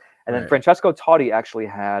be. And then Right. Francesco Totti actually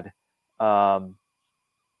had a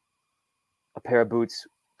pair of boots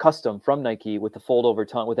custom from Nike with that fold over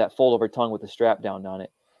tongue with the strap down on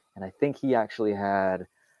it. And I think he actually had,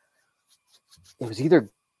 it was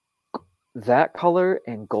either that color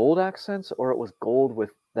and gold accents, or it was gold with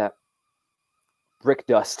that red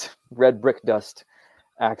brick dust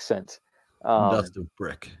accent. Dust of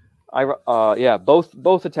brick.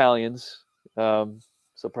 Both Italians.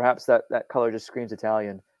 So perhaps that color just screams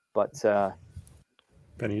Italian. But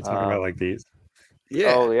Ben, are you talking about like these?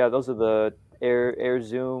 Yeah, oh yeah, those are the Air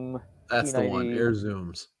Zoom. that's the one. P90. Air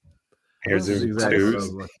Zooms. Air This is Zoom Exactly what I 2s?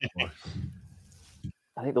 was looking for.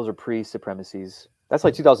 I think those are pre-supremacies. That's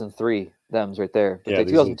like 2003. Them's right there. Yeah, Like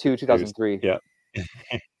these are 2002, 2003. Yeah.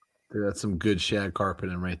 Dude, that's some good shag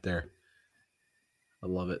carpeting right there. I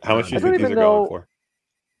love it. How much do you I don't think these even are know- going for?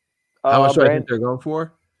 How much do I brand, think they're going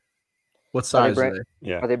for? What size are brand- they?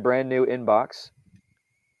 Yeah. are they brand new in box?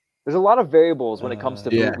 There's a lot of variables when it comes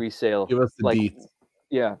to Yeah. boot resale. Give us the Like, deets.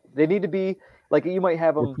 yeah, they need to be like you might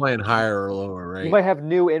have We're them. playing higher or lower, right? You might have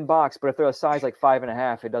new in box, but if they're a size like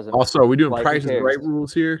 5.5, it doesn't. Also, are we doing Like, who prices cares? right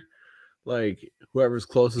rules here? Like whoever's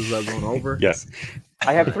closest is going over. Yes.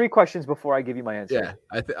 I have 3 questions before I give you my answer.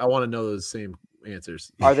 Yeah, I want to know those same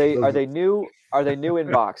answers. Are they Those new? Are they new in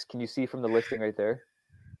box? Can you see from the listing right there?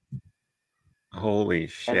 Holy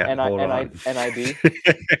shit. And Hold on. NIB.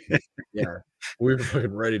 Yeah, we were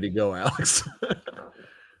fucking ready to go, Alex.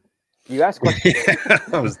 You asked questions.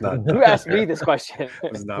 I was not. You asked me this question. I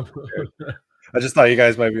was not prepared. I just thought you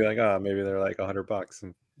guys might be like, oh, maybe they're like $100.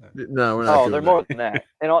 And No, we're not. Oh, doing they're that. more than that.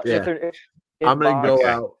 And Yeah. if they're in I'm gonna box- go Okay.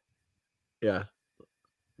 out. Yeah.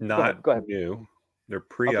 not go ahead. new. They're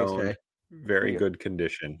pre-owned, Okay. very Pre-owned. good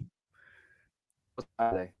condition. What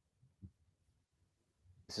are they?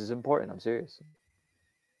 This is important. I'm serious.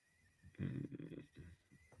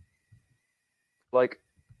 Like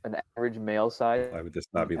an average male size. Why would this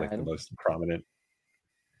not be like the 10? most prominent?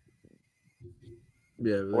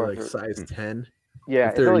 Yeah, they're Or like if size 10. Yeah, If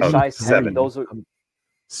if they're they're like size 10, seven. but those are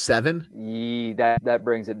 7? That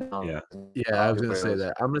brings it down. Yeah, I was gonna say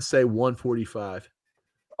that. I'm gonna say 145.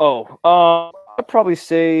 Oh, I'd probably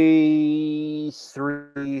say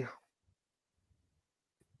 3.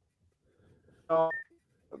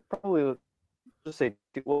 Probably just say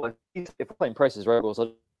well, if we're playing prices right, we'll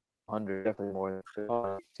 100 definitely more.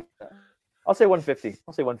 I'll say 150.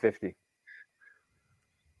 I'll say 150.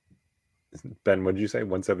 Ben, what did you say?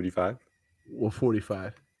 175?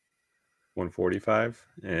 145. 145?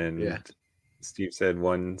 And Yeah. Steve said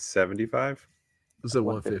 175? I said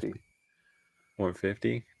 150.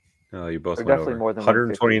 150? Oh, you both They're went definitely over. more than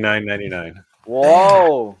 129.99.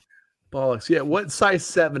 Whoa. Bollocks. Yeah, what size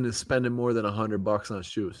 7 is spending more than $100 on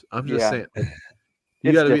shoes? I'm just saying. You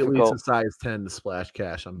It's got to be at least difficult. a size 10 to splash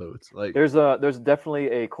cash on boots. Like There's definitely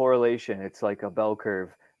a correlation. It's like a bell curve.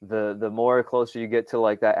 The more closer you get to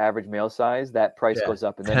like that average male size, that price goes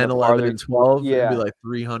up. And then 10, the 11, farther, and 12, it'd yeah. be like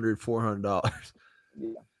 $300, $400. Yeah.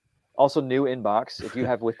 Also, new inbox. If you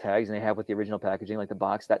have with tags and they have with the original packaging, like the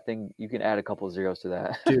box, that thing, you can add a couple of zeros to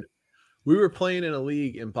that. Dude, we were playing in a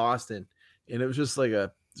league in Boston, and it was just like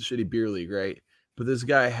a shitty beer league, right? But this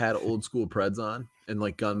guy had old school Preds on and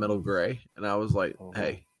like gunmetal gray, and I was like,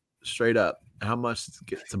 "Hey, straight up, how much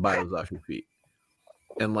to buy those off your feet?"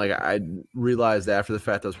 And like I realized after the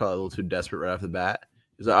fact I was probably a little too desperate right off the bat.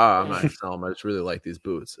 He's like, "Oh, I'm not gonna sell them. I just really like these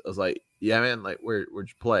boots." I was like, "Yeah, man. Like, where'd you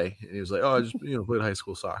play?" And he was like, "Oh, I just played high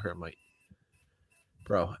school soccer." I'm like,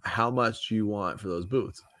 "Bro, how much do you want for those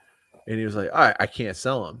boots?" And he was like, "All right, I can't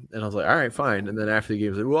sell them." And I was like, "All right, fine." And then after the game, he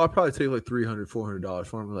was like, "Well, I'll probably take like $300, $400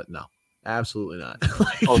 for them." I'm like, "No, absolutely not."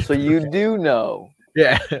 Like, So you do know.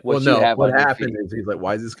 Yeah. What Well, you no. have What on your happened feet. is he's like,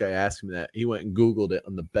 "Why is this guy asking me that?" He went and Googled it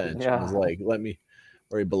on the bench and was like, "Let me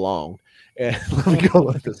where he belonged." And let me go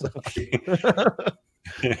look this up.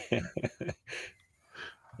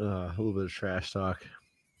 A little bit of trash talk.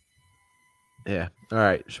 Yeah. All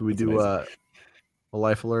right. Should we do a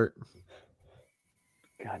life alert?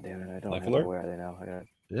 God damn it! I don't Life have alert? it. Where are they now? I got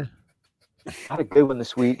Yeah. Had a good one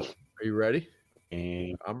this week. Are you ready?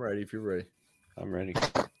 And I'm ready if you're ready. I'm ready.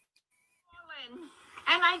 And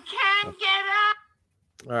I can't get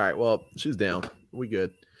up. All right. Well, she's down. We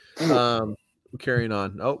good. We're carrying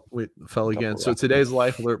on. Oh, we fell again. So today's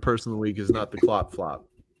life alert person of the week is not the Clop Flop.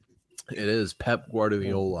 It is Pep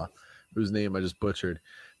Guardiola, whose name I just butchered.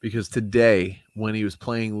 Because today, when he was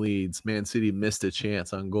playing Leeds, Man City missed a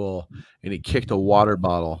chance on goal, and he kicked a water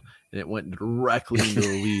bottle, and it went directly into the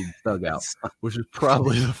Leeds dugout, which is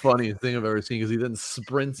probably the funniest thing I've ever seen, because he then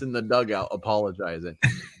sprints in the dugout apologizing,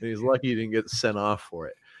 and he's lucky he didn't get sent off for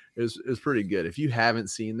it. It was pretty good. If you haven't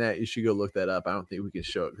seen that, you should go look that up. I don't think we can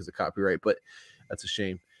show it because of copyright, but that's a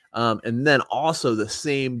shame. And then also the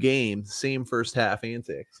same game, same first half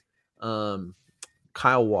antics.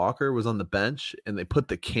 Kyle Walker was on the bench, and they put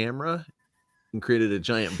the camera and created a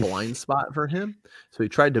giant blind spot for him. So he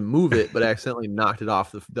tried to move it, but accidentally knocked it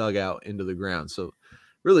off the dugout into the ground. So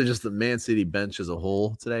really just the Man City bench as a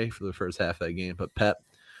whole today for the first half of that game. But Pep,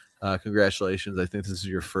 congratulations. I think this is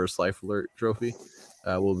your first Life Alert trophy.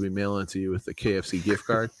 We'll be mailing it to you with the KFC gift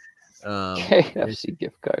card. KFC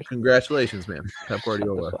gift card. Congratulations, man. Pep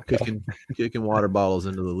Guardiola kicking water bottles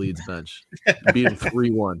into the Leeds bench. Beat him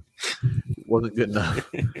 3-1. Wasn't good enough.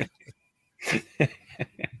 Did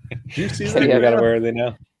you see that? Steve, I got where are they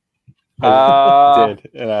now? Uh, Did,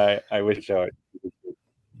 and I wish I would.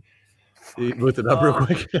 You looked it up real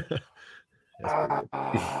quick.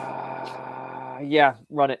 yeah,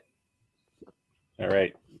 run it. All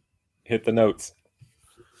right. Hit the notes.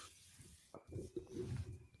 Did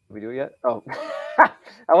we do it yet? Oh,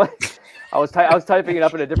 I was typing it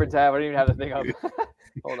up in a different tab. I didn't even have the thing up.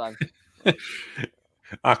 Hold on.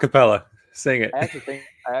 Acapella. Sing it. I actually think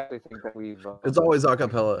that we've. It's always a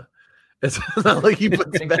cappella. It's not like he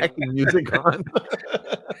puts backing music on.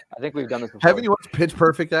 I think we've done this before. Haven't you watched Pitch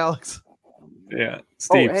Perfect, Alex? Yeah.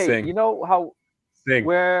 Steve, hey, sing. you know how? Sing.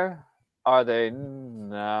 Where are they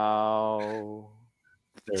now?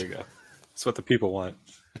 There we go. That's what the people want.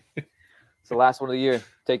 It's the last one of the year.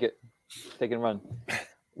 Take it and run.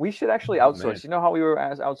 We should actually outsource. Man. You know how we were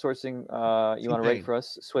outsourcing? You want to write for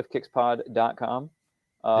us? SwiftKicksPod.com.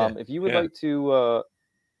 If you would like to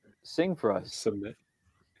sing for us, Submit.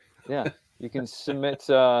 yeah, you can submit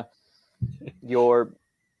your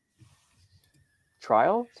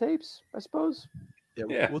trial tapes, I suppose.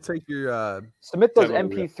 Yeah. We'll take your Submit those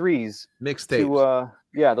Definitely. MP3s mixtapes.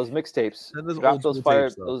 to those mixtapes. Send those Drop old those school fire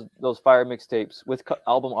tapes, though. those fire mixtapes with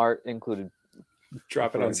album art included.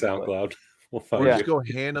 Drop it on SoundCloud. We'll find Or Yeah. just go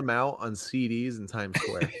hand them out on CDs in Times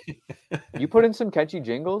Square. You put in some catchy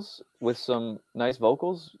jingles with some nice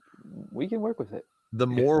vocals, we can work with it. The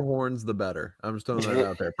more horns, the better. I'm just throwing that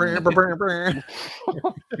out there.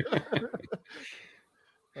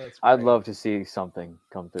 That's I'd great. love to see something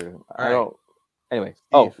come through. I right. don't. Anyway.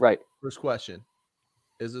 Oh, Steve. right. First question: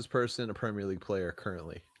 is this person a Premier League player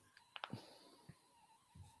currently?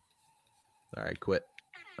 All right, quit.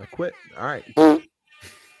 I quit. All right.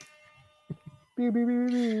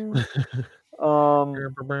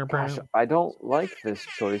 Gosh, I don't like this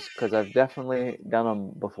choice because I've definitely done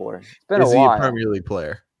them before. It's been Is a he while. a Premier League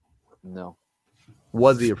player? No.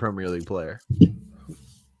 Was he a Premier League player?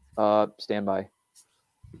 Stand by.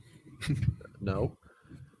 No.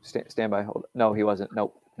 Stand by. Hold. No, he wasn't.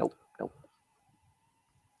 Nope.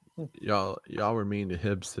 Y'all were mean to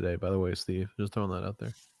Hibs today, by the way, Steve. Just throwing that out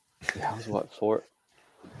there. That was what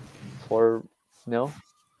 4-0.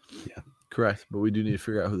 Correct, but we do need to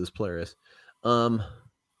figure out who this player is.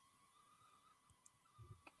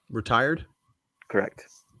 Retired? Correct.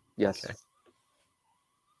 Yes. Okay.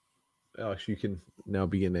 Alex, you can now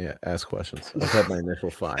begin to ask questions. I've had my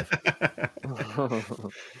initial 5.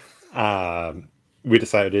 We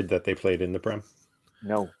decided that they played in the Prem.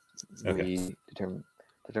 No. Okay. We determined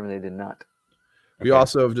they did not. We Okay.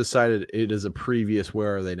 also have decided it is a previous.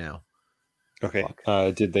 Where are they now? Okay.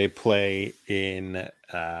 Did they play in the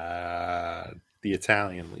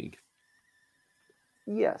Italian league?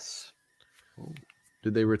 Yes.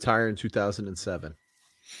 Did they retire in 2007?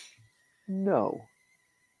 No.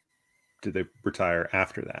 Did they retire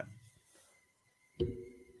after that?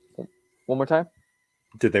 One more time.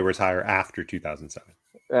 Did they retire after 2007?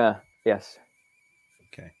 Yes.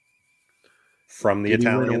 Okay. From the Did he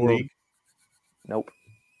win a Italian World- league? Nope.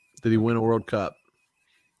 Did he win a World Cup?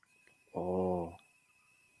 Oh.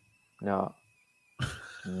 No.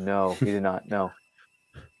 No, he did not. No.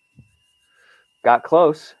 Got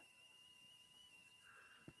close.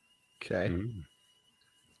 Okay. Mm.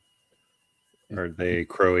 Are they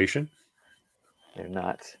Croatian? They're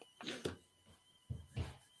not.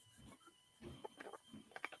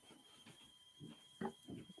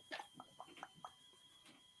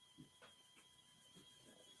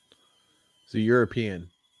 So European.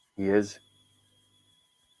 He is.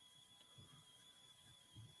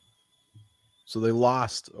 So they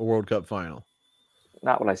lost a World Cup final.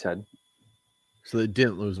 Not what I said. So they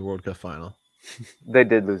didn't lose the World Cup final. They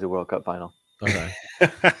did lose a World Cup final. Okay.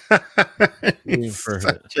 He's for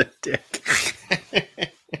such a dick.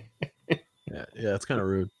 Yeah, it's kind of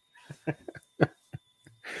rude.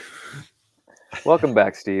 Welcome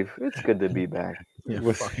back, Steve. It's good to be back. Yeah,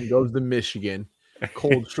 With- fucking goes to Michigan.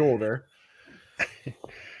 Cold shoulder.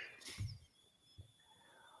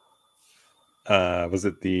 Was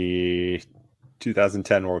it the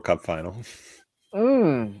 2010 World Cup final?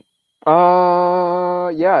 Yeah,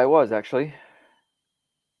 it was actually.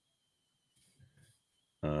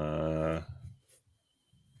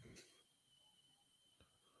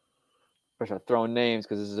 I start throwing names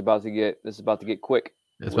because this is about to get quick.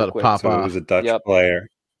 It's Real about to quick. pop So it off. was a Dutch Yep. player.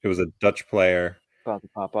 It was a Dutch player. About to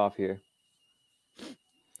pop off here.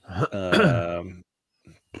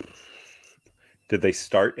 Did they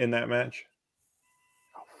start in that match?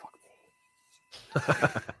 Oh fuck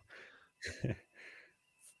me.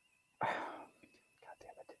 God damn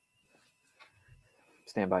it.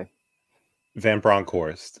 Stand by. Van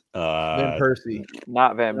Bronckhorst. Van Persie.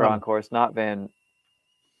 Not Van No. Bronckhorst. Not Van.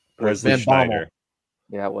 Wesley Van Schneider.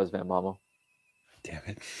 Yeah, it was Van Bommel. Damn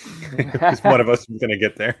it. Because one of us was going to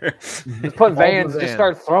get there. Just put Vans. Van. Just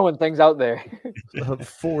start throwing things out there.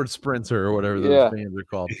 Ford Sprinter or whatever those Yeah. vans are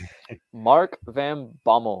called. Mark Van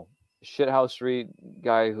Bommel, shithouse street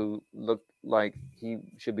guy who looked like he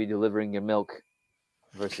should be delivering your milk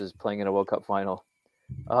versus playing in a World Cup final.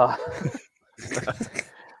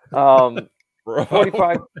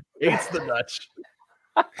 45. Hates the Dutch.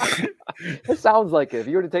 It sounds like it. If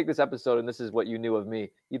you were to take this episode and this is what you knew of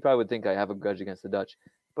me, you probably would think I have a grudge against the Dutch,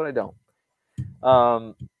 but I don't.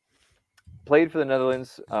 Played for the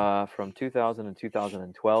Netherlands from 2000 and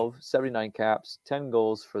 2012. 79 caps, 10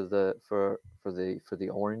 goals for the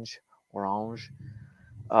Orange.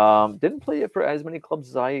 Didn't play it for as many clubs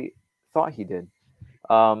as I thought he did.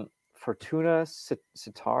 Fortuna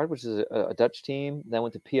Sittard, which is a Dutch team. Then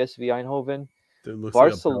went to PSV Eindhoven. It looks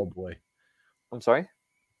like a Barcel- bellboy. I'm sorry,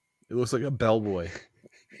 It looks like a bellboy.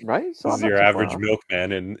 right? So This I'm is not your too far average off.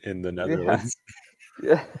 milkman in the Netherlands.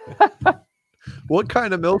 Yeah. What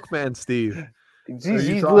kind of milkman, Steve? He's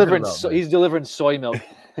talking delivering. about, man? He's delivering soy milk.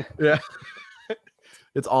 Yeah.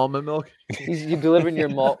 It's almond milk. He's delivering your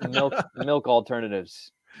milk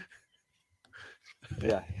alternatives.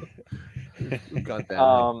 Yeah. God damn it.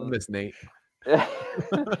 Um, I miss Nate.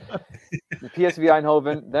 PSV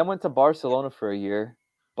Eindhoven, then went to Barcelona for a year.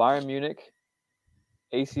 Bayern Munich,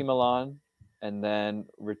 AC Milan, and then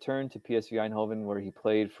returned to PSV Eindhoven, where he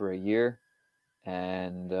played for a year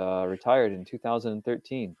and retired in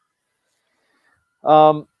 2013.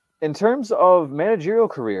 In terms of managerial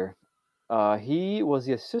career, he was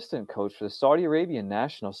the assistant coach for the Saudi Arabian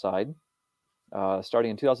national side,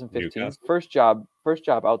 starting in 2015. Newcastle. First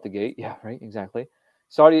job out the gate. Yeah, right, exactly.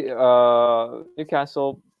 Saudi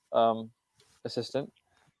Newcastle assistant.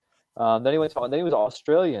 Then he went to, then he was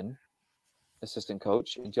Australian assistant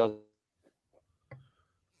coach in 2000.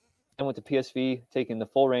 Then went to PSV, taking the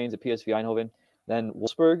full reins at PSV Eindhoven, then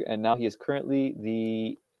Wolfsburg, and now he is currently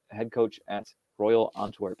the head coach at Royal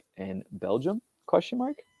Antwerp in Belgium? Question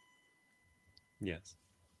mark? Yes.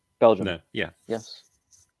 Belgium. No. Yeah. Yes.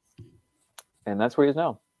 And that's where he is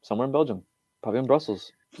now, somewhere in Belgium, probably in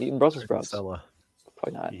Brussels, eating Brussels sprouts. Stella.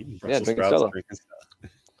 Probably not. Eating Yeah, Brussels drinking sprouts, Stella. drinking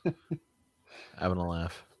Stella. Having a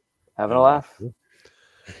laugh. Having a laugh.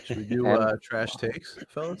 Should we do And- trash takes,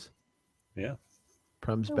 fellas? Yeah.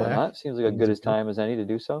 Prem's Why back. not? Seems like a good as time as any to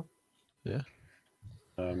do so.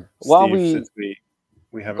 While While Steve, since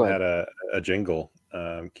we haven't Go had ahead. a jingle,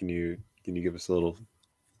 can you give us a little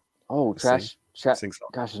Oh, trash chat. sing song?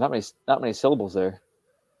 Gosh, there's not many syllables there.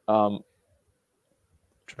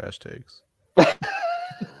 Trash takes.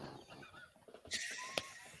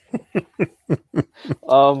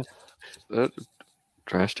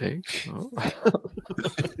 Trash takes. Clip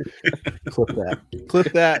that.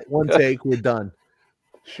 Clip that. One take. We're done.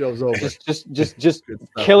 Show's over. just Good stuff,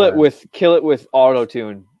 kill it guys. with auto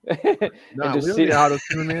tune. No, and we just don't see, need auto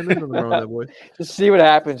tune, man. There's nothing wrong with that, boy. just see what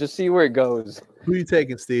happens. Just see where it goes. Who you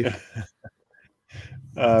taking, Steve?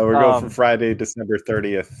 We're going from Friday, December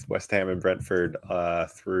 30th, West Ham and Brentford,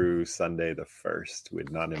 through Sunday the 1st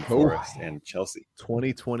with Nottingham Forest and Chelsea.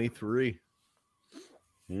 2023.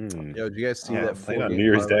 Mm. Yo, did you guys see Yeah, that playing on 4-game New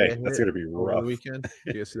Year's parlay Day. I That's hit gonna be over rough. the weekend?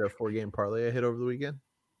 Did you guys see that 4-game parlay I hit over the weekend?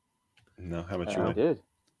 No, how much you I win? did.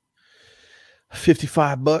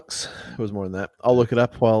 $55. It was more than that. I'll look it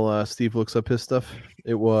up while Steve looks up his stuff.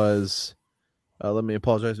 It was, let me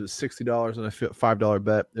apologize. It was $60 on a $5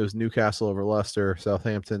 bet. It was Newcastle over Leicester,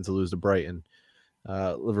 Southampton to lose to Brighton,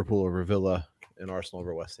 Liverpool over Villa, and Arsenal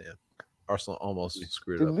over West Ham. Arsenal almost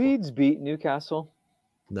screwed Did it up. Leeds beat Newcastle?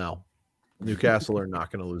 No. Newcastle are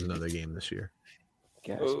not going to lose another game this year.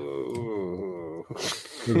 Gasp. Oh.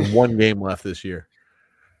 There's one game left this year.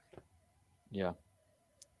 Yeah.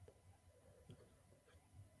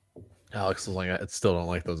 Alex is like, I still don't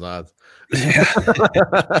like those odds.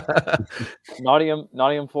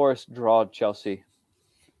 Nottingham Forest draw Chelsea.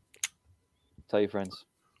 Tell your friends.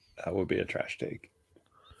 That would be a trash take.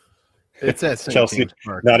 It's at St. Chelsea. James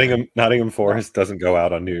Park. Nottingham Forest doesn't go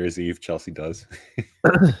out on New Year's Eve. Chelsea does.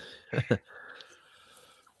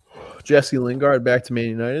 Jesse Lingard back to Man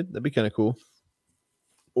United. That'd be kind of cool.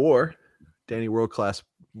 Or Danny World Class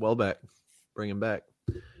Welbeck. Bring him back.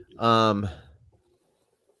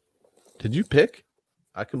 Did you pick?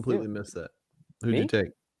 I completely missed that. Who'd you Me? take?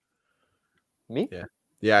 Me? Yeah.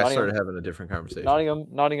 Yeah, I Nottingham. started having a different conversation.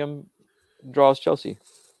 Nottingham draws Chelsea.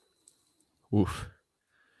 Oof.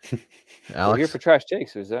 We're here Alex? for trash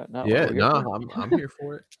takes. Is that not? what Yeah, we're here no, for? I'm here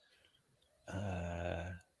for it.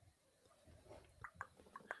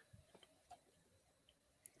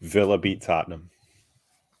 Villa beat Tottenham.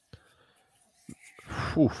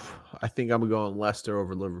 Oof. I think I'm going Leicester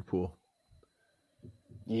over Liverpool.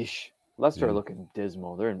 Yeesh. Leicester are Yeah. looking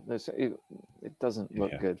dismal. It doesn't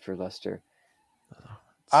look Yeah. good for Leicester.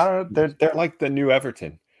 I don't know. They're like the new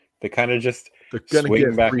Everton. They kind of just They're going to swing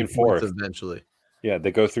get back 3 and points forth. eventually. Yeah,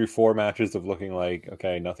 they go through 4 matches of looking like,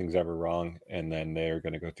 okay, nothing's ever wrong, and then they're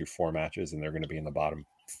going to go through 4 matches and they're going to be in the bottom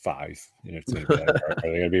 5. And it's going to be like, are they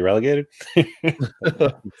going to be relegated?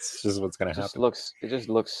 It's just what's going to happen. It just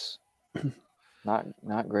looks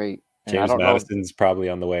not great. And James Madison's probably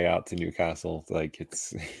on the way out to Newcastle. Like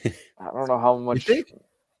it's. I don't know how much. think?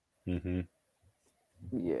 Mhm.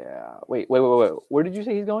 Yeah. Wait. Where did you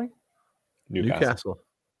say he's going? Newcastle.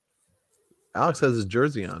 Alex has his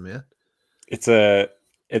jersey on, man. It's a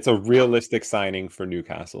realistic signing for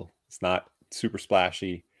Newcastle. It's not super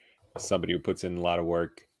splashy. Somebody who puts in a lot of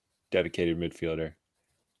work, dedicated midfielder.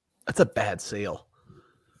 That's a bad sale.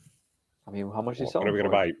 I mean, how much is he What selling? are we going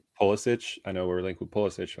to for? buy? Pulisic? I know we're linked with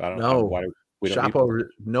Pulisic. I don't No. know why we don't Shop need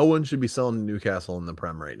over. No one should be selling Newcastle in the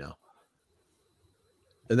Prem right now.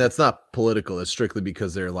 And that's not political. It's strictly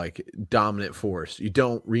because they're like dominant force. You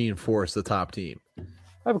don't reinforce the top team. I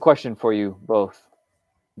have a question for you both.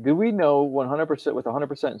 Do we know 100% with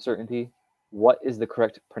 100% certainty what is the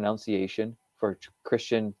correct pronunciation for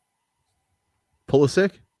Christian?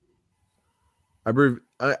 Pulisic?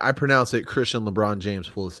 I pronounce it Christian LeBron James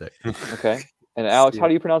Pulisic. Okay. And Alex, how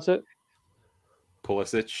do you pronounce it?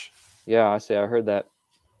 Pulisic. Yeah, I heard that.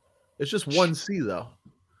 It's just one C though.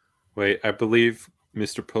 Wait, I believe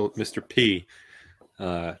Mr. P.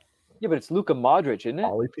 Yeah, but it's Luka Modric, isn't it?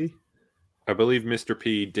 Ollie P. I believe Mr.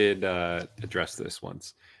 P did address this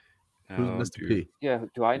once. Who's Mr. P? Yeah,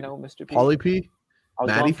 do I know Mr. P? Ollie P.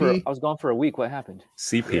 Matty P. I was gone for a week. What happened?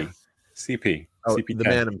 CP. Oh, CP the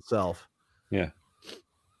man himself. Yeah.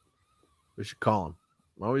 We should call him.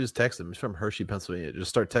 Why don't we just text him? He's from Hershey, Pennsylvania. Just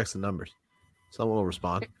start texting numbers. Someone will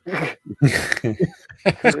respond.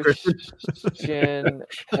 Christian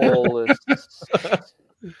Pulisic.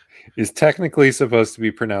 Is technically supposed to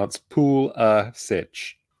be pronounced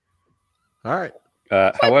Pulisic. All right.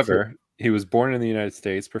 However, he was born in the United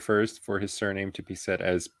States, prefers for his surname to be said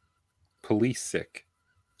as Pulisic.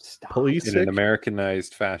 In an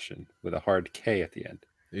Americanized fashion with a hard K at the end.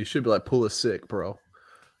 You should be like Pulisic, bro.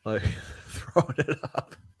 Like throwing it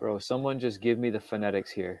up. Bro, someone just give me the phonetics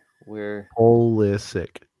here. We're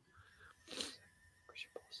Pulisic.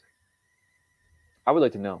 I would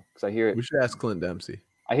like to know because I hear it. We should ask Clint Dempsey.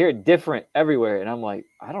 I hear it different everywhere, and I'm like,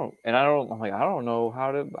 I don't know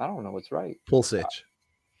what's right. Pulisic.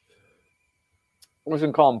 We're just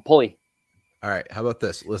gonna call him Pulley. All right. How about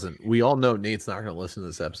this? Listen, we all know Nate's not going to listen to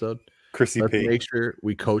this episode. Chrissy Let's P. make sure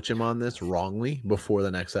we coach him on this wrongly before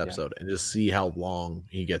the next episode and just see how long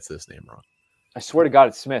he gets this name wrong. I swear to God,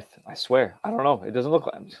 it's Smith. I swear. I don't know. It doesn't look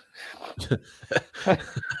like.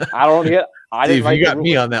 I don't get. I didn't. Steve, you got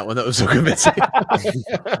me on that one. That was so convincing.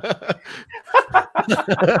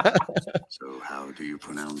 So, how do you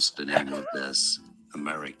pronounce the name of this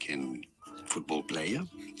American football player?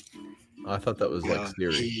 I thought that was like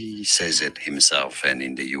Siri. He says it himself, and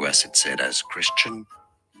in the US it's said as Christian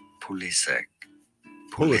Pulisic.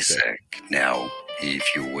 Pulisic. Now, if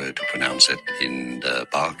you were to pronounce it in the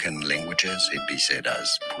Balkan languages, it'd be said as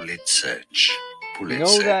Pulisic. You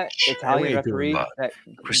know that Italian referee, that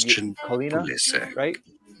Christian Colina, Pulisic. right?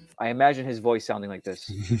 I imagine his voice sounding like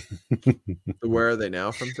this. Where are they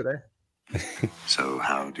now from today? So,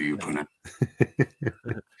 how do you pronounce?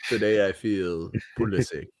 Today I feel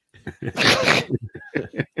Pulisic.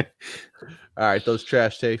 All right, those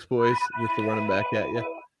trash takes, boys. Just to run them back at you.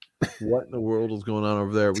 What in the world is going on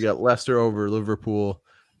over there? We got Leicester over Liverpool,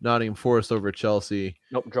 Nottingham Forest over Chelsea.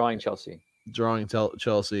 Nope, drawing Chelsea.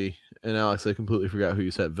 Chelsea. And Alex, I completely forgot who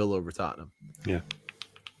you said. Villa over Tottenham. Yeah.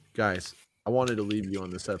 Guys, I wanted to leave you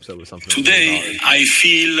on this episode with something. Today, I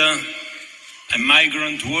feel a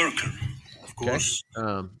migrant worker. Of course.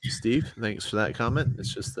 Steve, thanks for that comment.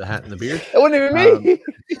 It's just the hat and the beard. It wasn't even me.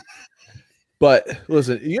 But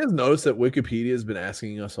listen, you guys notice that Wikipedia has been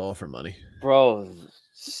asking us all for money. Bro,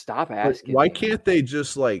 stop asking. Why can't they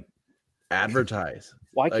just like advertise?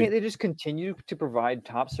 Why can't they just continue to provide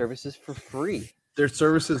top services for free? Their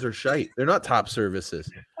services are shite. They're not top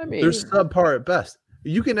services. I mean, they're subpar at best.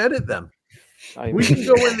 You can edit them. I We mean, can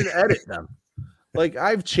go in and edit them. Like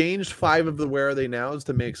I've changed 5 of the where are they nows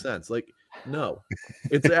to make sense. Like no,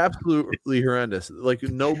 it's absolutely horrendous. Like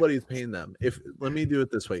nobody's paying them. Let me do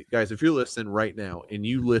it this way, guys. If you're listening right now and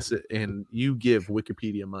you listen and you give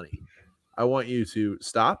Wikipedia money, I want you to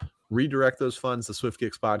stop, redirect those funds to Swift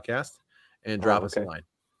Kicks Podcast, and drop us a line.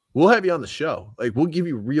 We'll have you on the show. Like we'll give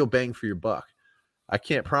you real bang for your buck. I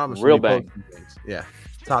can't promise real when you bang. post things. Yeah,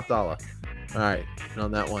 top dollar. All right, and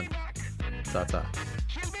on that one, ta-ta.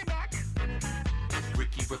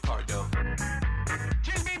 Ricky Ricardo.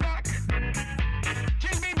 Kill me back.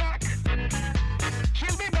 Kill me back.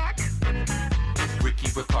 Kill me back. Ricky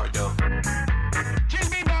Ricardo. Kill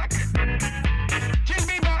me back. Kill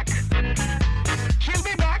me back. Kill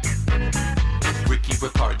me back. Ricky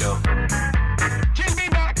Ricardo. Kill me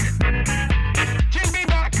back. Kill me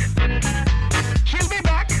back. Kill me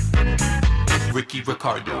back. Ricky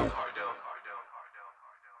Ricardo.